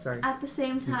talk Sorry. at the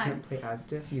same You time. can't play as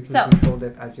Dip. You can So- control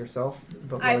Dip as yourself.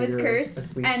 But I while was you're cursed,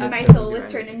 asleep, and Dip my doesn't soul do was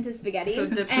turned anything. into spaghetti, So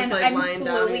Dip's and just, like, I'm lying down,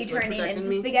 slowly he's, like, turning protecting into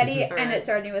me? spaghetti, Alright. and it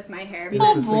started with my hair. You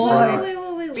Oh, just sleep boy. for an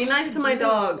hour. Wait. Be nice to my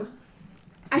dog.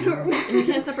 I don't remember. And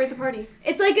you can't separate the party.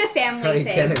 It's like a Oh, family you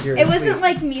thing. can if you're It wasn't asleep.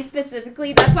 like me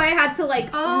specifically. That's why I had to like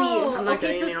Oh, leave. I'm not okay,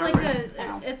 getting so any it's like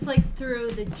armor. it's like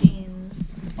through the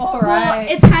genes. All Well, right.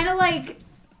 it's kind of like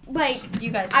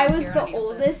You guys. I don't was hear the any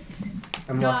of this. oldest,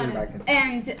 I'm Got walking it. back in.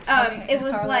 and Okay, it is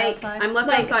was Carly like outside? I'm left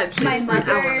like outside. She's my asleep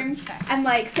mother hour. and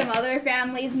like some other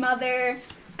family's mother.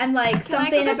 And like Can I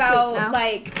something go to sleep about now?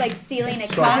 like stealing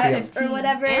It's a 12 cat p.m. or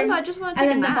whatever. And I just want to And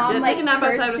take a then the nap. mom Yeah, like take a nap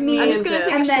outside cursed with me. me I'm and just gonna Dip.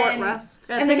 take a And short then- rest.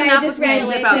 Yeah, and take then a nap I just with me ran and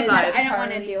away Dip because outside. I don't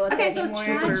want to deal with Okay, it so anymore.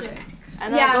 Jupiter.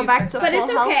 And then Yeah, I'll go back to but full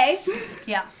it's health. okay.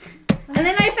 Yeah. And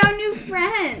then I found new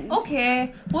friends.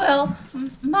 Okay. Well,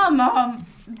 my mom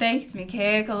baked me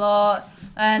cake a lot,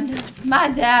 and my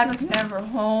dad was never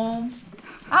home.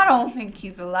 I don't think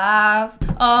he's alive.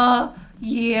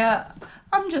 Yeah.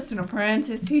 I'm just an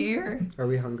apprentice here. Are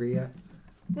we hungry yet?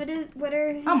 What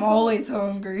are his I'm hopes? always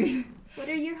hungry. What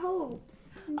are your hopes?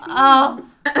 I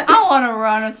want to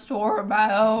run a store of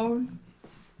my own.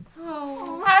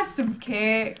 Oh. Have some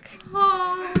cake.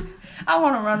 Oh. I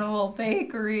want to run a little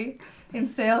bakery and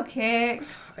sell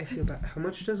cakes. I feel bad. How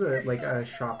much does a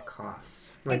shop cost?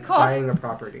 Like costs- buying a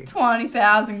property.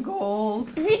 20,000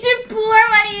 gold. We should pool our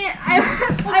money.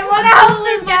 I want to help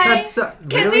this guy. That's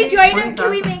Can really? we join him?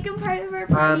 Can we 20,000? make him part of our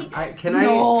party? Can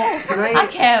No, I I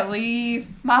can't leave.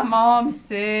 My mom's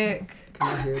sick. can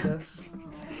I hear this?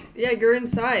 Yeah, you're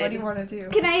inside. What do you want to do?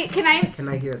 Can I? Can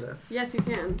I hear this? Yes, you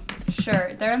can.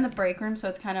 Sure, they're in the break room, so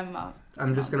it's kind of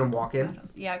I'm just gonna walk in.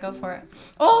 yeah, go for it.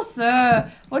 Oh,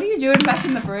 sir, what are you doing back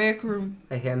in the break room?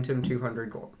 I hand him 200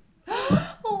 gold,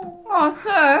 Oh,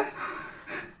 sir,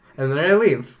 and then I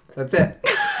leave. That's it.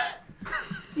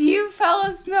 do you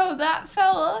fellas know that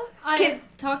fella? I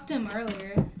talked to him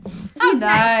earlier. How He's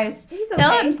nice. He's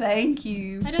Tell okay. him thank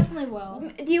you. I definitely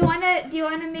will. Do you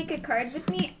wanna make a card with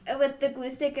me with the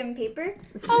glue stick and paper?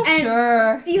 Oh, And-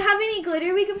 sure. Do you have any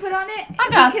glitter we can put on it? I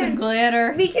got We some can-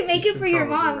 glitter. We can make You it should for your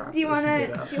probably mom. wrap Do you this wanna?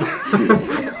 and get Do you up.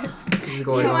 wanna? This is Do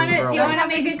going you on wanna? for a Do you while. wanna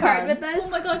make a card with us? Oh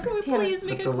my god, can we Tannis, please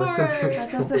make but a the listeners- card?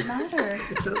 That doesn't matter.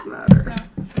 It doesn't matter.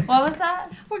 What was that?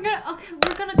 We're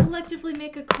gonna collectively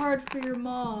make a card for your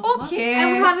mom. Okay.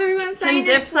 And we'll have everyone sign Can it.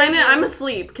 Dip sign it? for you. I'm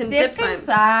asleep. Can Dip Dip sign it?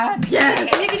 inside. Yes!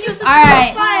 You can use this All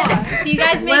right. fun. So you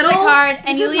guys make the Little- card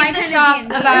and This you is my leave the kind of shop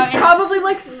D&D. about It's probably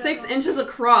like 6 inches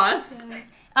across.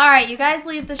 All right, you guys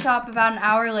leave the shop about an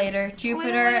hour later.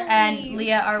 Jupiter wanna and leave.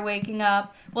 Leah are waking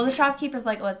up. Well, the shopkeeper's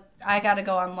like, I gotta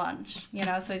go on lunch,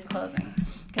 so he's closing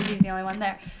because he's the only one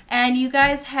there. And you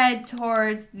guys head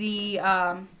towards the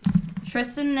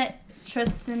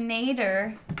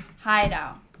Tristanator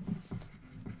hideout,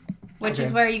 which is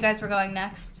Okay. where you guys were going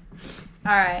next.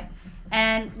 All right.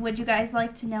 And would you guys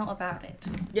like to know about it?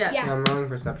 Yes. Yeah. I'm rolling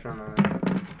perception on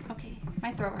that. Okay,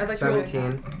 my throat I'd like hurts. to roll-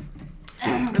 17.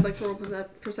 I'd like to roll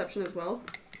perception as well.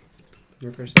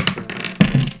 Your perception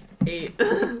is 8.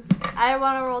 I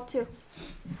want to roll 2.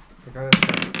 I got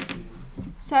a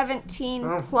 17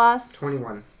 Oh, plus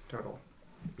 21 total,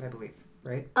 I believe.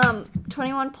 Right?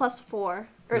 21 plus 4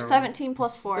 or No. 17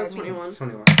 plus 4. That's I mean. 21. It's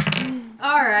 21.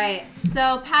 All right.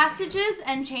 So passages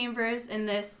and chambers in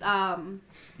this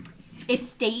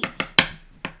estate.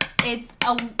 It's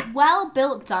a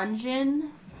well-built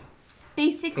dungeon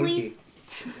basically.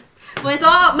 Kinky.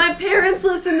 Stop! My parents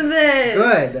listen to this.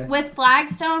 Good. With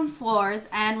flagstone floors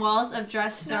and walls of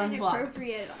dressed stone blocks.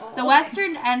 Inappropriate at all. The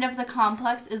western end of the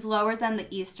complex is lower than the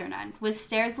eastern end, with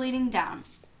stairs leading down.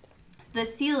 The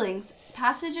ceilings,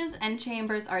 passages, and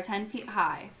chambers are 10 feet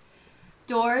high.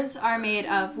 Doors are made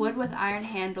of wood with iron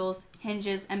handles,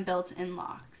 hinges, and built-in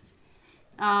locks.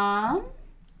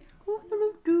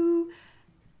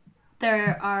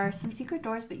 There are some secret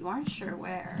doors, but you aren't sure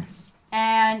where.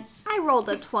 And I rolled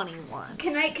a 21.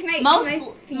 Can I most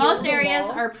feel most the areas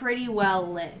wall? are pretty well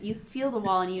lit. You feel the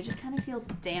wall, and you just kind of feel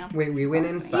damp. Wait, we went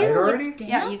something. inside already? It's damp?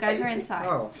 Yeah, you guys are inside.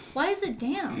 Oh. Why is it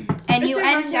damp? And It's you a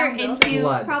enter rundown building. into...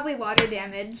 Blood. Probably water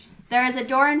damage. There is a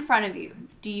door in front of you.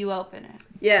 Do you open it?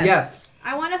 Yes. Yes.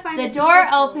 I want to find The a door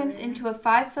secret opens door. into a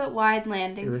 5-foot wide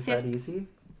landing. It was that easy?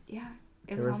 Yeah,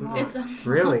 it It was wasn't- unlocked. It's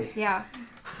Really? Yeah,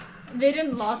 They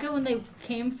didn't lock it when they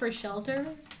came for shelter?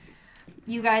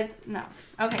 you guys, no.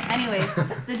 Okay, anyways,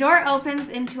 the door opens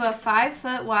into a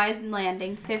 5-foot wide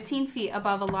landing, 15 feet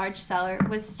above a large cellar,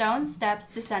 with stone steps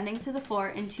descending to the floor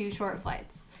in 2 short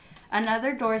flights.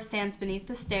 Another door stands beneath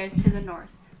the stairs to the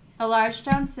north. A large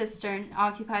stone cistern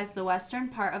occupies the western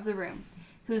part of the room,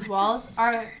 whose walls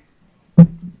are...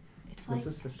 It's like... What's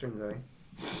a cistern, Zoe?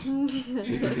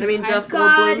 I mean, Jeff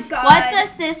God, Goldblum. God.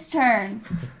 What's a cistern?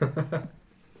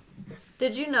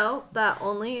 Did you know that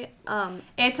only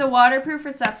It's a waterproof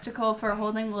receptacle for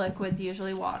holding liquids,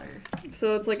 usually water.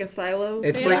 So it's like a silo.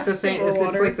 It's They like have the thing. for It's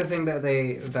water. like the thing that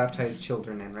they baptize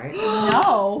children in, right?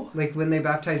 No. Like when they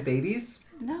baptize babies.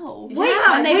 No. Wait,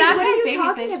 when they wait, what baptize are you babies,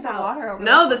 talking they just put about? water over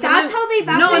No, it. the same. That's how they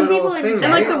baptize No, and- people in thing, And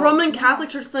like right? the Roman Catholic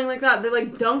Church, something like that, they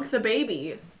like dunk the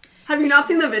baby. Have you not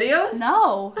seen the videos?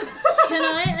 No. Can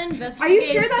I investigate? Are you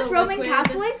sure that's the Roman liquid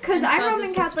Catholic? Because inside I'm the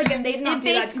Roman Catholic cistern? and they did not It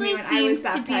do that to me basically when I was seems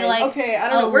to be baptized. like Okay, I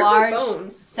don't know. a Where's my large phone?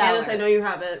 cellar. Candace, I know you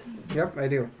have it. Yep, I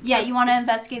do. Yeah, you want to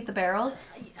investigate the barrels?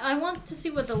 I want to see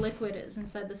what the liquid is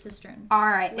inside the cistern. All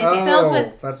right. It's filled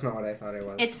with That's not what I thought it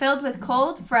was. It's filled with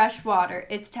cold, fresh water.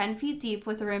 It's 10 feet deep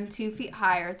with a rim 2 feet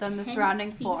higher than the 10 surrounding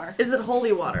feet. floor. Is it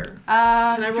holy water?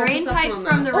 I roll Drain perception pipes on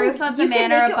from that? the roof of the you can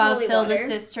manor make it above holy filled a water.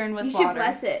 cistern with You should water.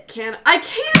 bless it. I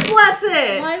can't bless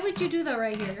it. Why would you do that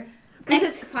right here? Because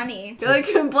it's funny. I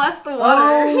can bless the water.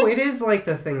 Oh, it is like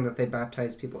the thing that they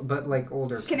baptize people, but like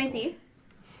older. Can I people. see?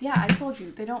 Yeah, I told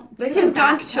you. They don't. They can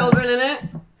dunk bathtub. children in it.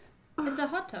 It's a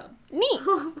hot tub. neat?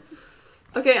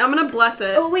 Okay, I'm gonna bless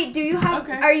it. Oh wait, do you have?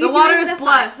 Okay. Are you The water doing is the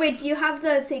blessed. Wait, do you have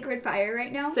the sacred fire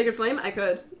right now? Sacred flame? I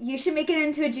could. You should make it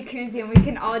into a jacuzzi and we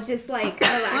can all just like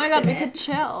relax Oh my god, in we it could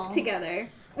chill. together.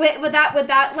 Wait, would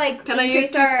that like Can I use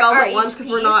increase 2 our- spells our at once because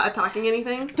HP? we're not attacking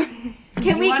anything?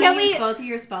 Can we use both of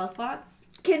your spell slots?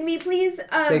 can we please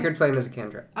Sacred flame is a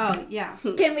cantrip. Oh yeah.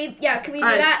 can we do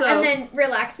Alright, that so- and then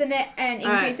relax in it and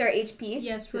increase Alright. our HP?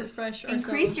 Yes, refresh ourselves.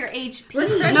 Increase your HP.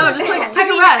 Refresh No, just like ourselves. take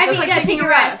a rest. It's like yeah, taking take a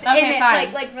rest. Okay, in it,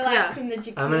 fine. like relax Yeah. in the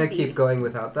jacuzzi. I'm gonna keep going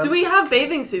without them. Do we have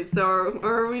bathing suits though,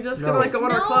 or are we just gonna No. like go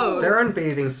in our No. clothes? They're on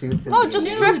bathing suits. And No, just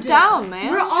Nude. strip down,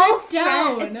 man. We're all Strip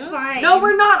down. friends. It's fine. No,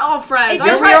 we're not all friends. It I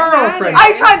Yeah, doesn't we tried, are all matter. friends.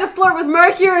 I tried to flirt with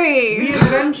Mercury. We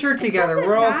adventure together. doesn't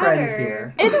We're all matter. friends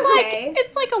here. It's Okay. like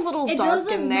it's like a little It dark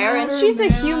doesn't in there, and matter, she's a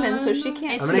man. human, so she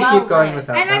can't. It's I'm gonna well keep going lit.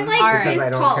 without And them I'm like Alright. because I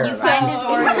this don't tall. care You about find them. a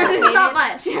door It's not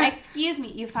located. much. Excuse me.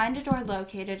 You find a door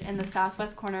located in the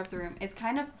southwest corner of the room. It's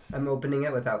kind of. I'm opening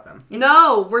it without them.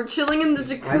 No, we're chilling in the I'm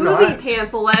jacuzzi, not.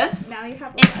 Tantalus. Now you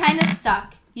have. It's kind of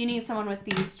stuck. You need someone with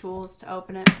thieves' tools to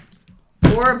open it.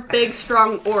 Or a big,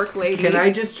 strong orc lady. Can I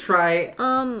just try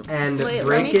and wait, let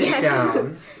break me it check.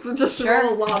 down? just Sure.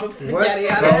 throw a lob of What spaghetti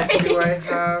at spells it? do I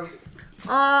have?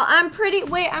 I'm pretty Oh,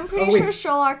 wait. sure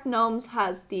Sherlock Gnomes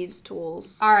has thieves'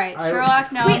 tools. All right, I-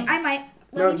 Sherlock Gnomes. Wait, I might.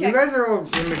 Let No, me you check. guys are all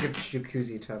in the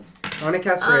jacuzzi tub. I want to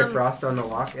cast Ray of Frost on the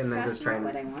lock and then That's just try not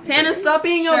what I and... want. Tana, stop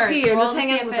being Sure, OP. You're roll just to see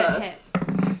hanging if with it us. hits.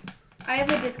 I have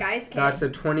a disguise kit. That's a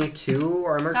 22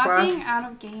 armor Stop class. being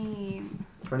out of game.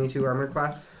 22 armor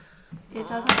class. It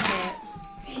doesn't hit.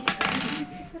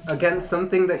 Against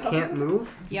something that can't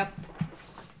move? Yep.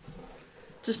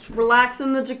 Just relax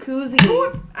in the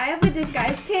jacuzzi. I have a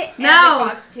disguise kit and Now, a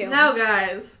costume. now,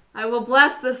 guys, I will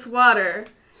bless this water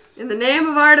in the name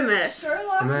of Artemis.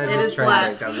 I'm gonna It just is try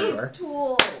and break blessed. down the door.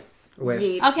 Tools. With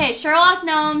Yeet. Okay, Sherlock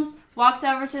Gnomes walks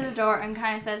over to the door and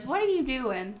kind of says, "What are you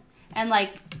doing?" And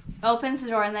like opens the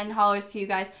door and then hollers to you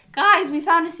guys, "Guys, we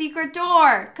found a secret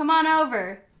door. Come on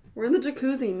over." We're in the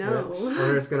jacuzzi. No.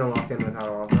 We're just gonna walk in without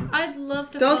all of them. I'd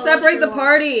love to. Don't follow separate the Sherlock.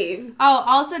 party. Oh,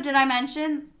 also, did I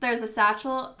mention there's a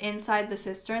satchel inside the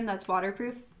cistern that's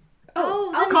waterproof?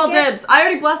 Oh, I'll Call get- dibs. I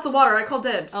already blessed the water. I call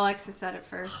dibs. Alexis said it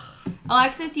first.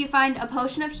 Alexis, you find a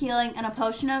potion of healing and a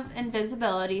potion of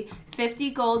invisibility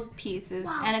 50 gold pieces,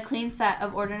 and a clean set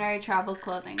of ordinary travel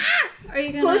clothing. Are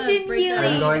you gonna Potion break that?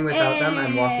 I'm going without them.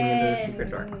 I'm walking into the secret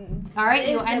door. All right,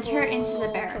 you Invisible enter into the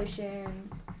barracks. potion.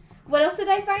 What else did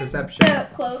I find? Perception. The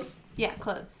clothes. Yeah,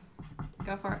 close.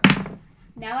 Go for it.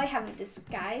 Now I have a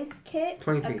disguise kit.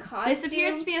 23. A costume, This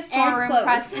appears to be a and storeroom clothes.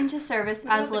 pressed into service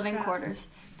What as about the living crafts? quarters.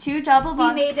 2 double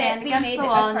bunks made it- stand we against made the it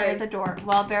wall a near cart. the door,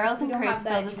 while barrels We and don't crates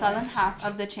have fill that the southern anymore. half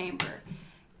of the chamber.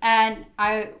 And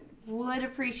I would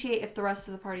appreciate if the rest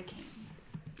of the party came,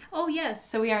 Oh yes.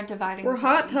 so we aren't dividing. We're the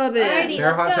hot party. tubbing. Alrighty.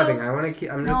 They're hot Let's go. tubbing. I want to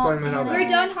keep. I'm just No, going without Tana. them. We're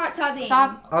done hot tubbing.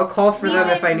 Stop. I'll call for them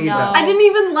if I need No. them. I didn't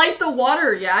even light the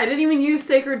water yet. I didn't even use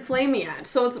Sacred Flame yet.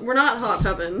 So we're not hot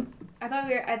tubbing. I thought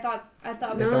we No. I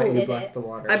thought you did blessed it. the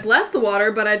water. I blessed the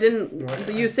water, but I didn't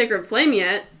What? use Sacred Flame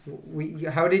yet.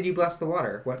 How did you bless the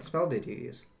water? What spell did you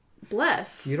use?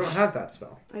 Bless. You don't have that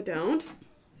spell. I don't.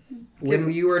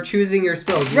 When you were choosing your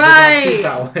spells, you Right. did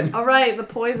not choose that one. All right, the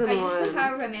poison I used the one.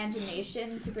 power of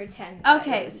imagination to pretend. that I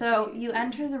Okay, was so choosing. you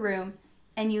enter the room,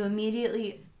 and you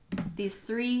immediately, these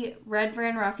 3 red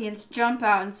brand ruffians jump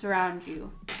out and surround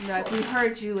you. And they're like, we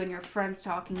heard you and your friends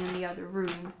talking in the other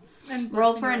room. I'm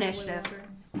Roll blessing for our initiative.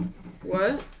 water.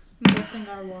 What? I'm blessing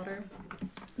our water.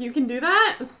 You can do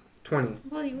that? 20.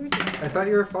 Well, you were doing I it. thought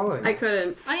you were following. I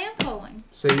couldn't. I am following.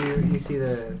 So you see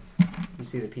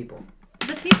the people.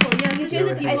 The people, yes, You it's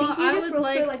just, the I people. think you I just would roll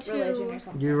like for like religion or to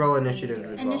something. You roll initiative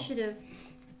as well. initiative.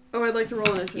 Oh, I'd like to roll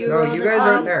initiative. You roll you the guys top.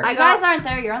 aren't there. I You got- guys aren't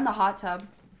there. You're in the hot tub.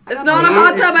 It's not a me,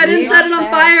 hot it's tub. I me. didn't set it on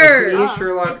It's fire. It's me, Oh.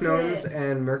 Sherlock It's Gnomes, it.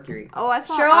 and Mercury. Oh, I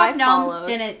thought Sherlock I Gnomes followed.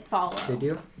 didn't follow. Did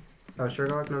you? Oh,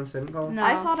 Sherlock Gnomes didn't follow? No.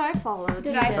 I thought I followed.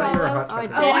 Did You I did. I thought you were a follow? hot Oh, I tub.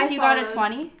 did. Oh, I Dennis, you got a followed.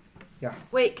 20?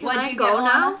 Wait, can What'd I you go get,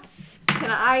 now? Lana? Can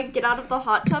I get out of the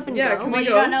hot tub and Yeah, go? can Well, we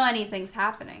you go? don't know anything's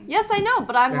happening. Yes, I know,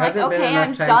 but I'm There like, hasn't been okay, enough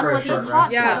I'm time done for a with this short hot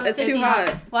rest. Yeah, tub. it's too 15.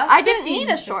 hot. What? I didn't 15?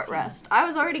 need a short 15. rest. I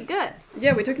was already good.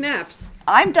 Yeah, we took naps.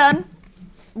 I'm done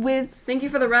with Thank you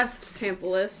for the rest,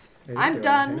 Tantalus. How you I'm doing,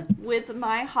 done Hannah? with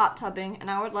my hot tubbing, and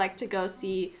I would like to go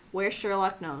see where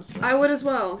Sherlock knows. I would as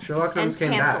well. Sherlock Gnomes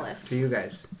And came back Tantalus. to you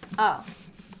guys. Oh.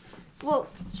 Well,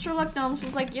 Sherlock Gnomes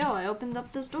was like, yo, I opened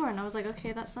up this door, and I was like,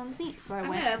 okay, that sounds neat. So I I'm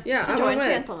went gonna. Yeah, to I join went with.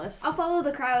 Tantalus. I'll follow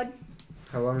the crowd.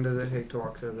 How long does it take to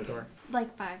walk to the door?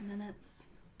 Like 5 minutes.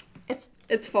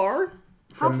 It's far?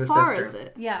 How From the far cistern. is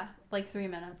it? Yeah, like 3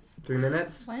 minutes. 3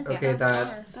 minutes? Why is it Okay, that far?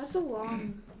 that's That's a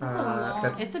long. That's a long-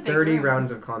 that's It's a big 30 room. rounds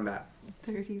of combat.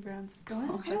 30 rounds. Go I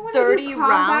ahead. don't want 30 to do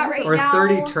combat rounds? right Or now.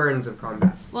 30 turns of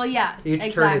combat. Well, yeah, Each turn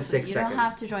exactly. is 6 you don't seconds.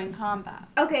 have to join combat.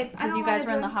 Okay, I Because don't you guys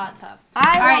wanna were in the join- hot tub.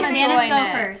 I All right, wanna Tannis, join go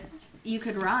it. first. You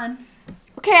could run.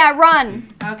 Okay, I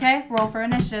run. Okay, roll for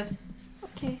initiative.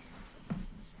 Okay.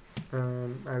 I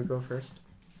would go first.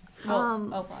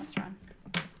 Oh, plus run.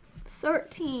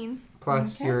 13.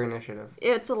 Plus Okay. your initiative.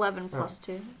 It's 11 plus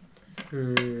 2. I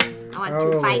I want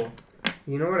to fight.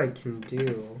 You know what I can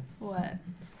do? What?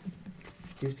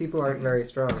 These people aren't very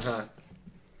strong, huh?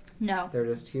 No. They're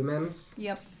just humans,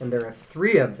 Yep. and there are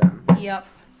 3 of them. Yep.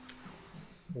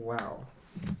 Wow.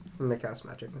 I'm gonna cast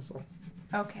Magic Missile.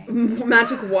 Okay.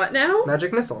 Magic what now?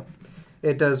 Magic Missile.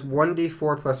 It does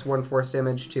 1d4 plus 1 force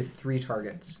damage to 3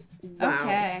 targets. Wow.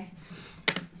 Okay.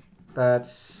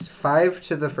 That's 5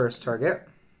 to the first target.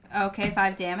 Okay,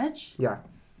 5 damage.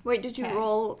 Wait, did you Okay.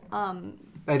 roll,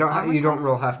 I don't. Armor You don't class?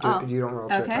 roll have to. Oh. You don't roll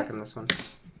to Okay. attack in this one.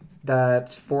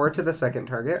 That's 4 to the second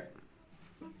target,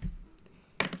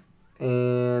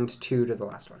 and 2 to the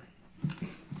last one.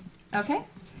 Okay.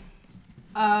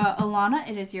 Alana,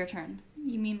 it is your turn.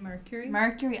 You mean Mercury?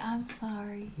 Mercury, I'm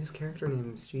sorry. These character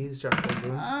names, jeez,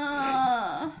 Justin.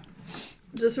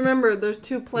 Just remember, there's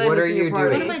 2 planets What are in your you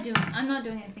party. What am I doing? I'm not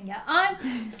doing anything yet.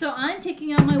 I'm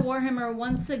taking out my Warhammer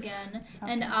once again,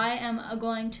 and I am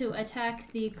going to attack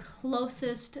the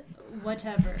closest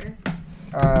whatever.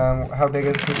 How big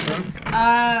is this room?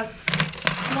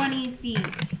 20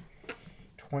 feet.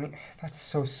 20. That's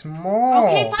so small.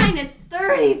 Okay, fine, it's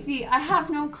 30 feet. I have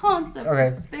no concept Okay,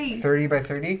 of space. 30 by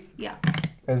 30. Yeah.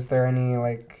 Is there any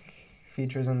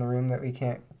features in the room that we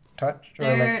can't touch or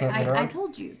There, can't get I around?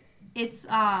 told you. It's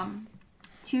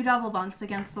 2 double bunks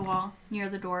against the wall near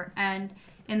the door, and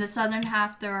in the southern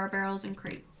half there are barrels and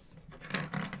crates.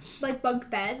 Like bunk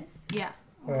beds. Yeah.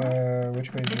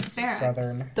 Which way is It's the barracks.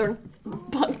 southern? their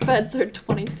bunk beds are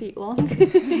 20 feet long.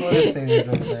 We'll just say these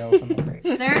are the barrels and the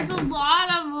crates. There's a lot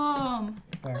of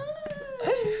them.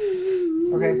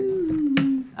 Okay.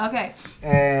 Okay.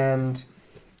 And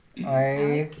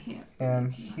I can't. am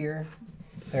here.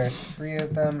 There are 3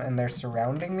 of them, and they're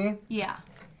surrounding me. Yeah.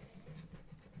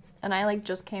 And I,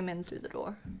 just came in through the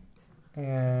door.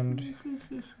 And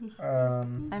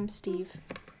I'm Steve.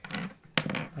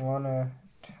 Lana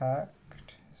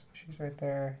attacked. She's right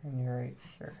there, and you're right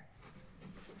here.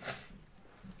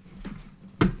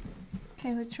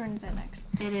 Okay, whose turn is it next?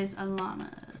 It is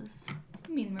Alana's. I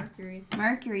mean Mercury's.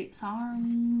 Mercury,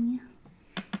 sorry.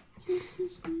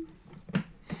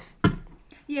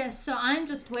 Yes, so I'm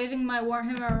just waving my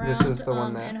Warhammer around This is the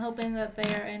one that- and hoping that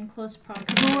they are in close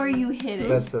proximity. Who are you hitting?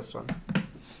 That's this one.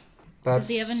 Does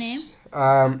he have a name?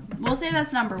 We'll say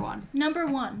that's number 1. Number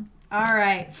 1. All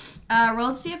right. Roll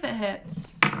to see if it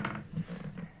hits.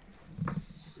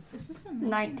 Is this a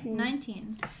 19.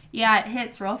 19. Yeah, it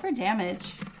hits. Roll for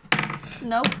damage.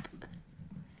 Nope.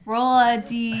 Roll a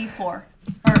d4. Or,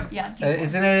 yeah, d4.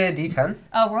 Isn't it a D10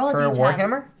 Oh, roll a for a d10.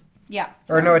 Warhammer? Yeah.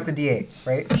 Or no, it's a D8,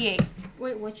 right? D8.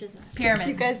 Wait, which is that? Pyramids.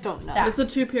 You guys don't know. Stack. It's the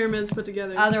 2 pyramids put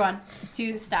together. Other one.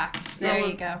 2 stacked. There Yeah.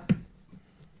 you go.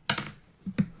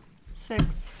 6.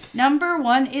 Number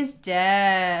 1 is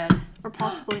dead. Or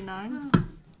possibly 9.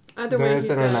 Either way, There he's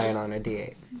isn't a dead. 9 on a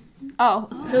D8. Oh.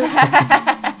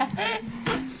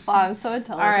 Wow, I'm so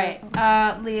intelligent. All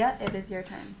right. Leah, it is your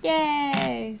turn.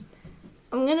 Yay.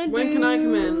 I'm gonna do... When can I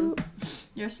come in?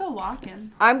 You're still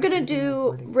walking. I'm gonna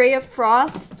do Ray of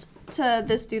Frost to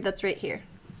this dude that's right here.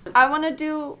 I wanna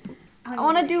do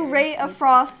Ray of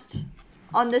Frost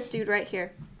on this dude right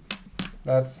here.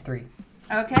 That's 3.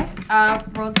 Okay.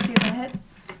 Roll to see if it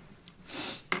hits.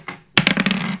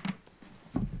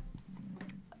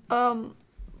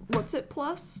 What's it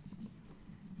plus?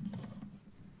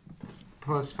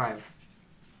 Plus 5.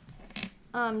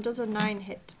 Does a 9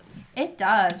 hit? It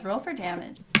does. Roll for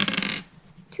damage.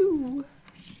 2.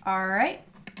 All right.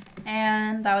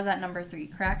 And that was at number 3,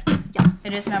 correct? Yes.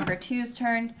 It is number 2's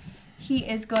turn. He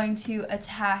is going to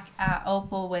attack at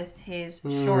Opal with his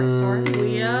short sword.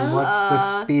 Leah? What's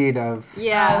the speed of...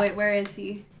 Yeah. Oh, wait, where is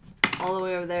he? All the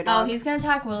way over there. Oh, Dog. he's going to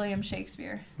attack William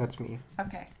Shakespeare. That's me.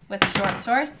 Okay. With a short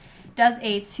sword. Does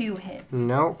a 2 hit.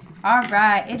 Nope. All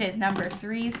right. It is number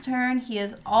 3's turn. He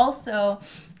is also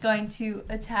going to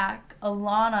attack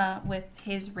Alana with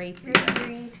his rapier.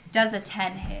 Does a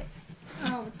 10 hit.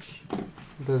 Ouch.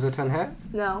 Does a 10 hit?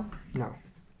 No. No.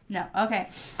 No. Okay.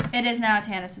 It is now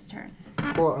Tanis' turn.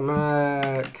 Cool. I'm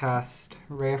gonna cast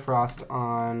Ray of Frost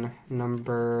on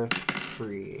number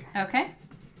 3. Okay.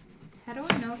 How do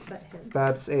I know if that hits?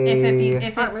 That's If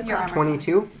it's your armor.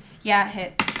 22. Yeah, it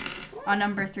hits. On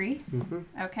number 3. Mm-hmm.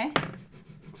 Okay.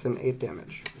 It's an 8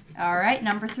 damage. All right.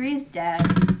 Number 3 is dead.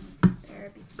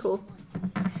 Cool.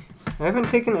 I haven't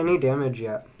taken any damage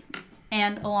yet.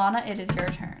 And Alana, it is your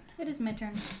turn. It is my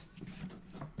turn.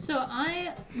 So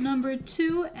I, number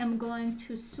 2, am going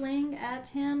to swing at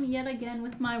him yet again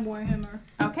with my Warhammer.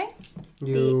 Okay.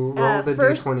 You roll the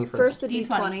D20 first. First the D20.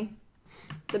 D20.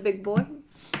 The big boy.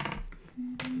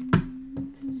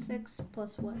 6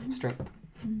 plus what? Strength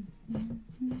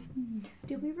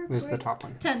Did we record? is the top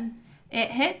one. 10. It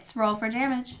hits. Roll for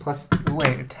damage. Plus,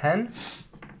 wait, 10?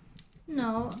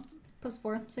 No. Plus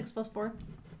 4. 6 plus 4.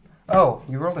 Oh,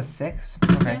 you rolled a 6?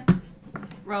 Okay. Yeah.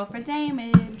 Roll for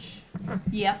damage.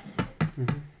 Yep.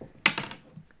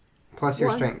 Plus your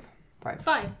 1. strength. 5.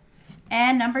 5.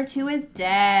 And number 2 is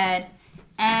dead.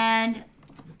 And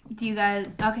do you guys...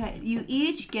 Okay, you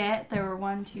each get... There were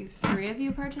 1, 2, 3 of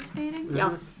you participating?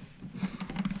 Yeah.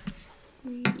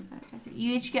 You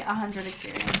each get 100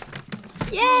 experience.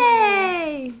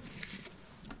 Yay!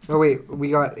 Oh, wait, we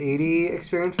got 80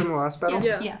 experience from the last battle?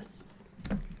 Yeah. Yes.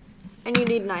 And you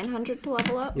need 900 to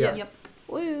level up? Yes. Yep.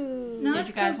 Woo. Now Did I've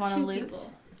you guys killed wanna 2 loot?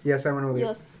 people. Yes, I want to leave.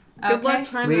 Yes. Good Okay. luck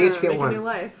trying We to each get make one. a new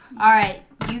life. All right.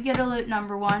 You get a loot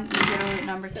number 1. You get a loot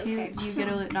number 2. You get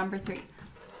a loot number 3.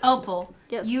 Opal.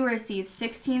 Yes. You receive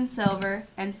 16 silver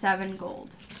and 7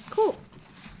 gold. Cool.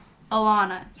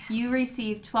 Alana. You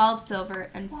receive 12 silver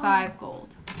and 5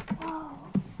 gold.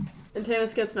 And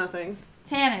Tanis gets nothing.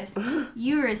 Tanis.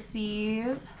 You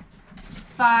receive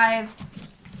 5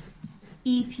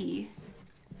 EP.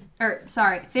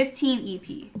 15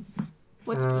 EP.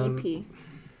 What's EP?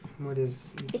 What is...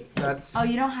 It's That's... Oh,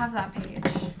 you don't have that page.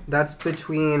 That's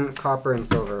between copper and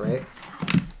silver, right?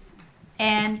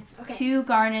 And 2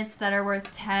 garnets that are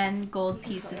worth 10 gold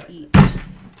pieces each.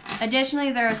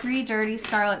 Additionally, there are 3 dirty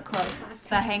scarlet cloaks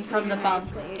that hang from the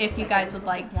bunks, if you guys would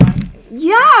like one.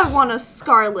 Yeah, I want a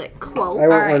scarlet cloak. I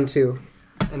want Alright. one too.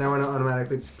 And I want to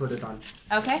automatically put it on.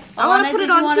 Okay. I wanna Alana, put did it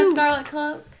you on want a too. scarlet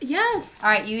cloak? Yes. All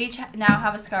right, you each now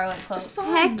have a scarlet cloak.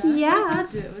 Heck What yeah. does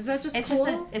that do? Is that just It's cool?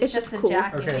 just It's just just a cool.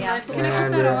 jacket. Okay. Yeah. Can I put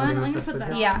And, that on? I'm I'm gonna gonna put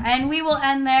that on. Yeah, and we will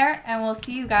end there, and we'll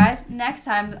see you guys next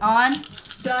time on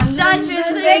Dungeons Dungeons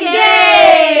and and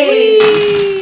Games.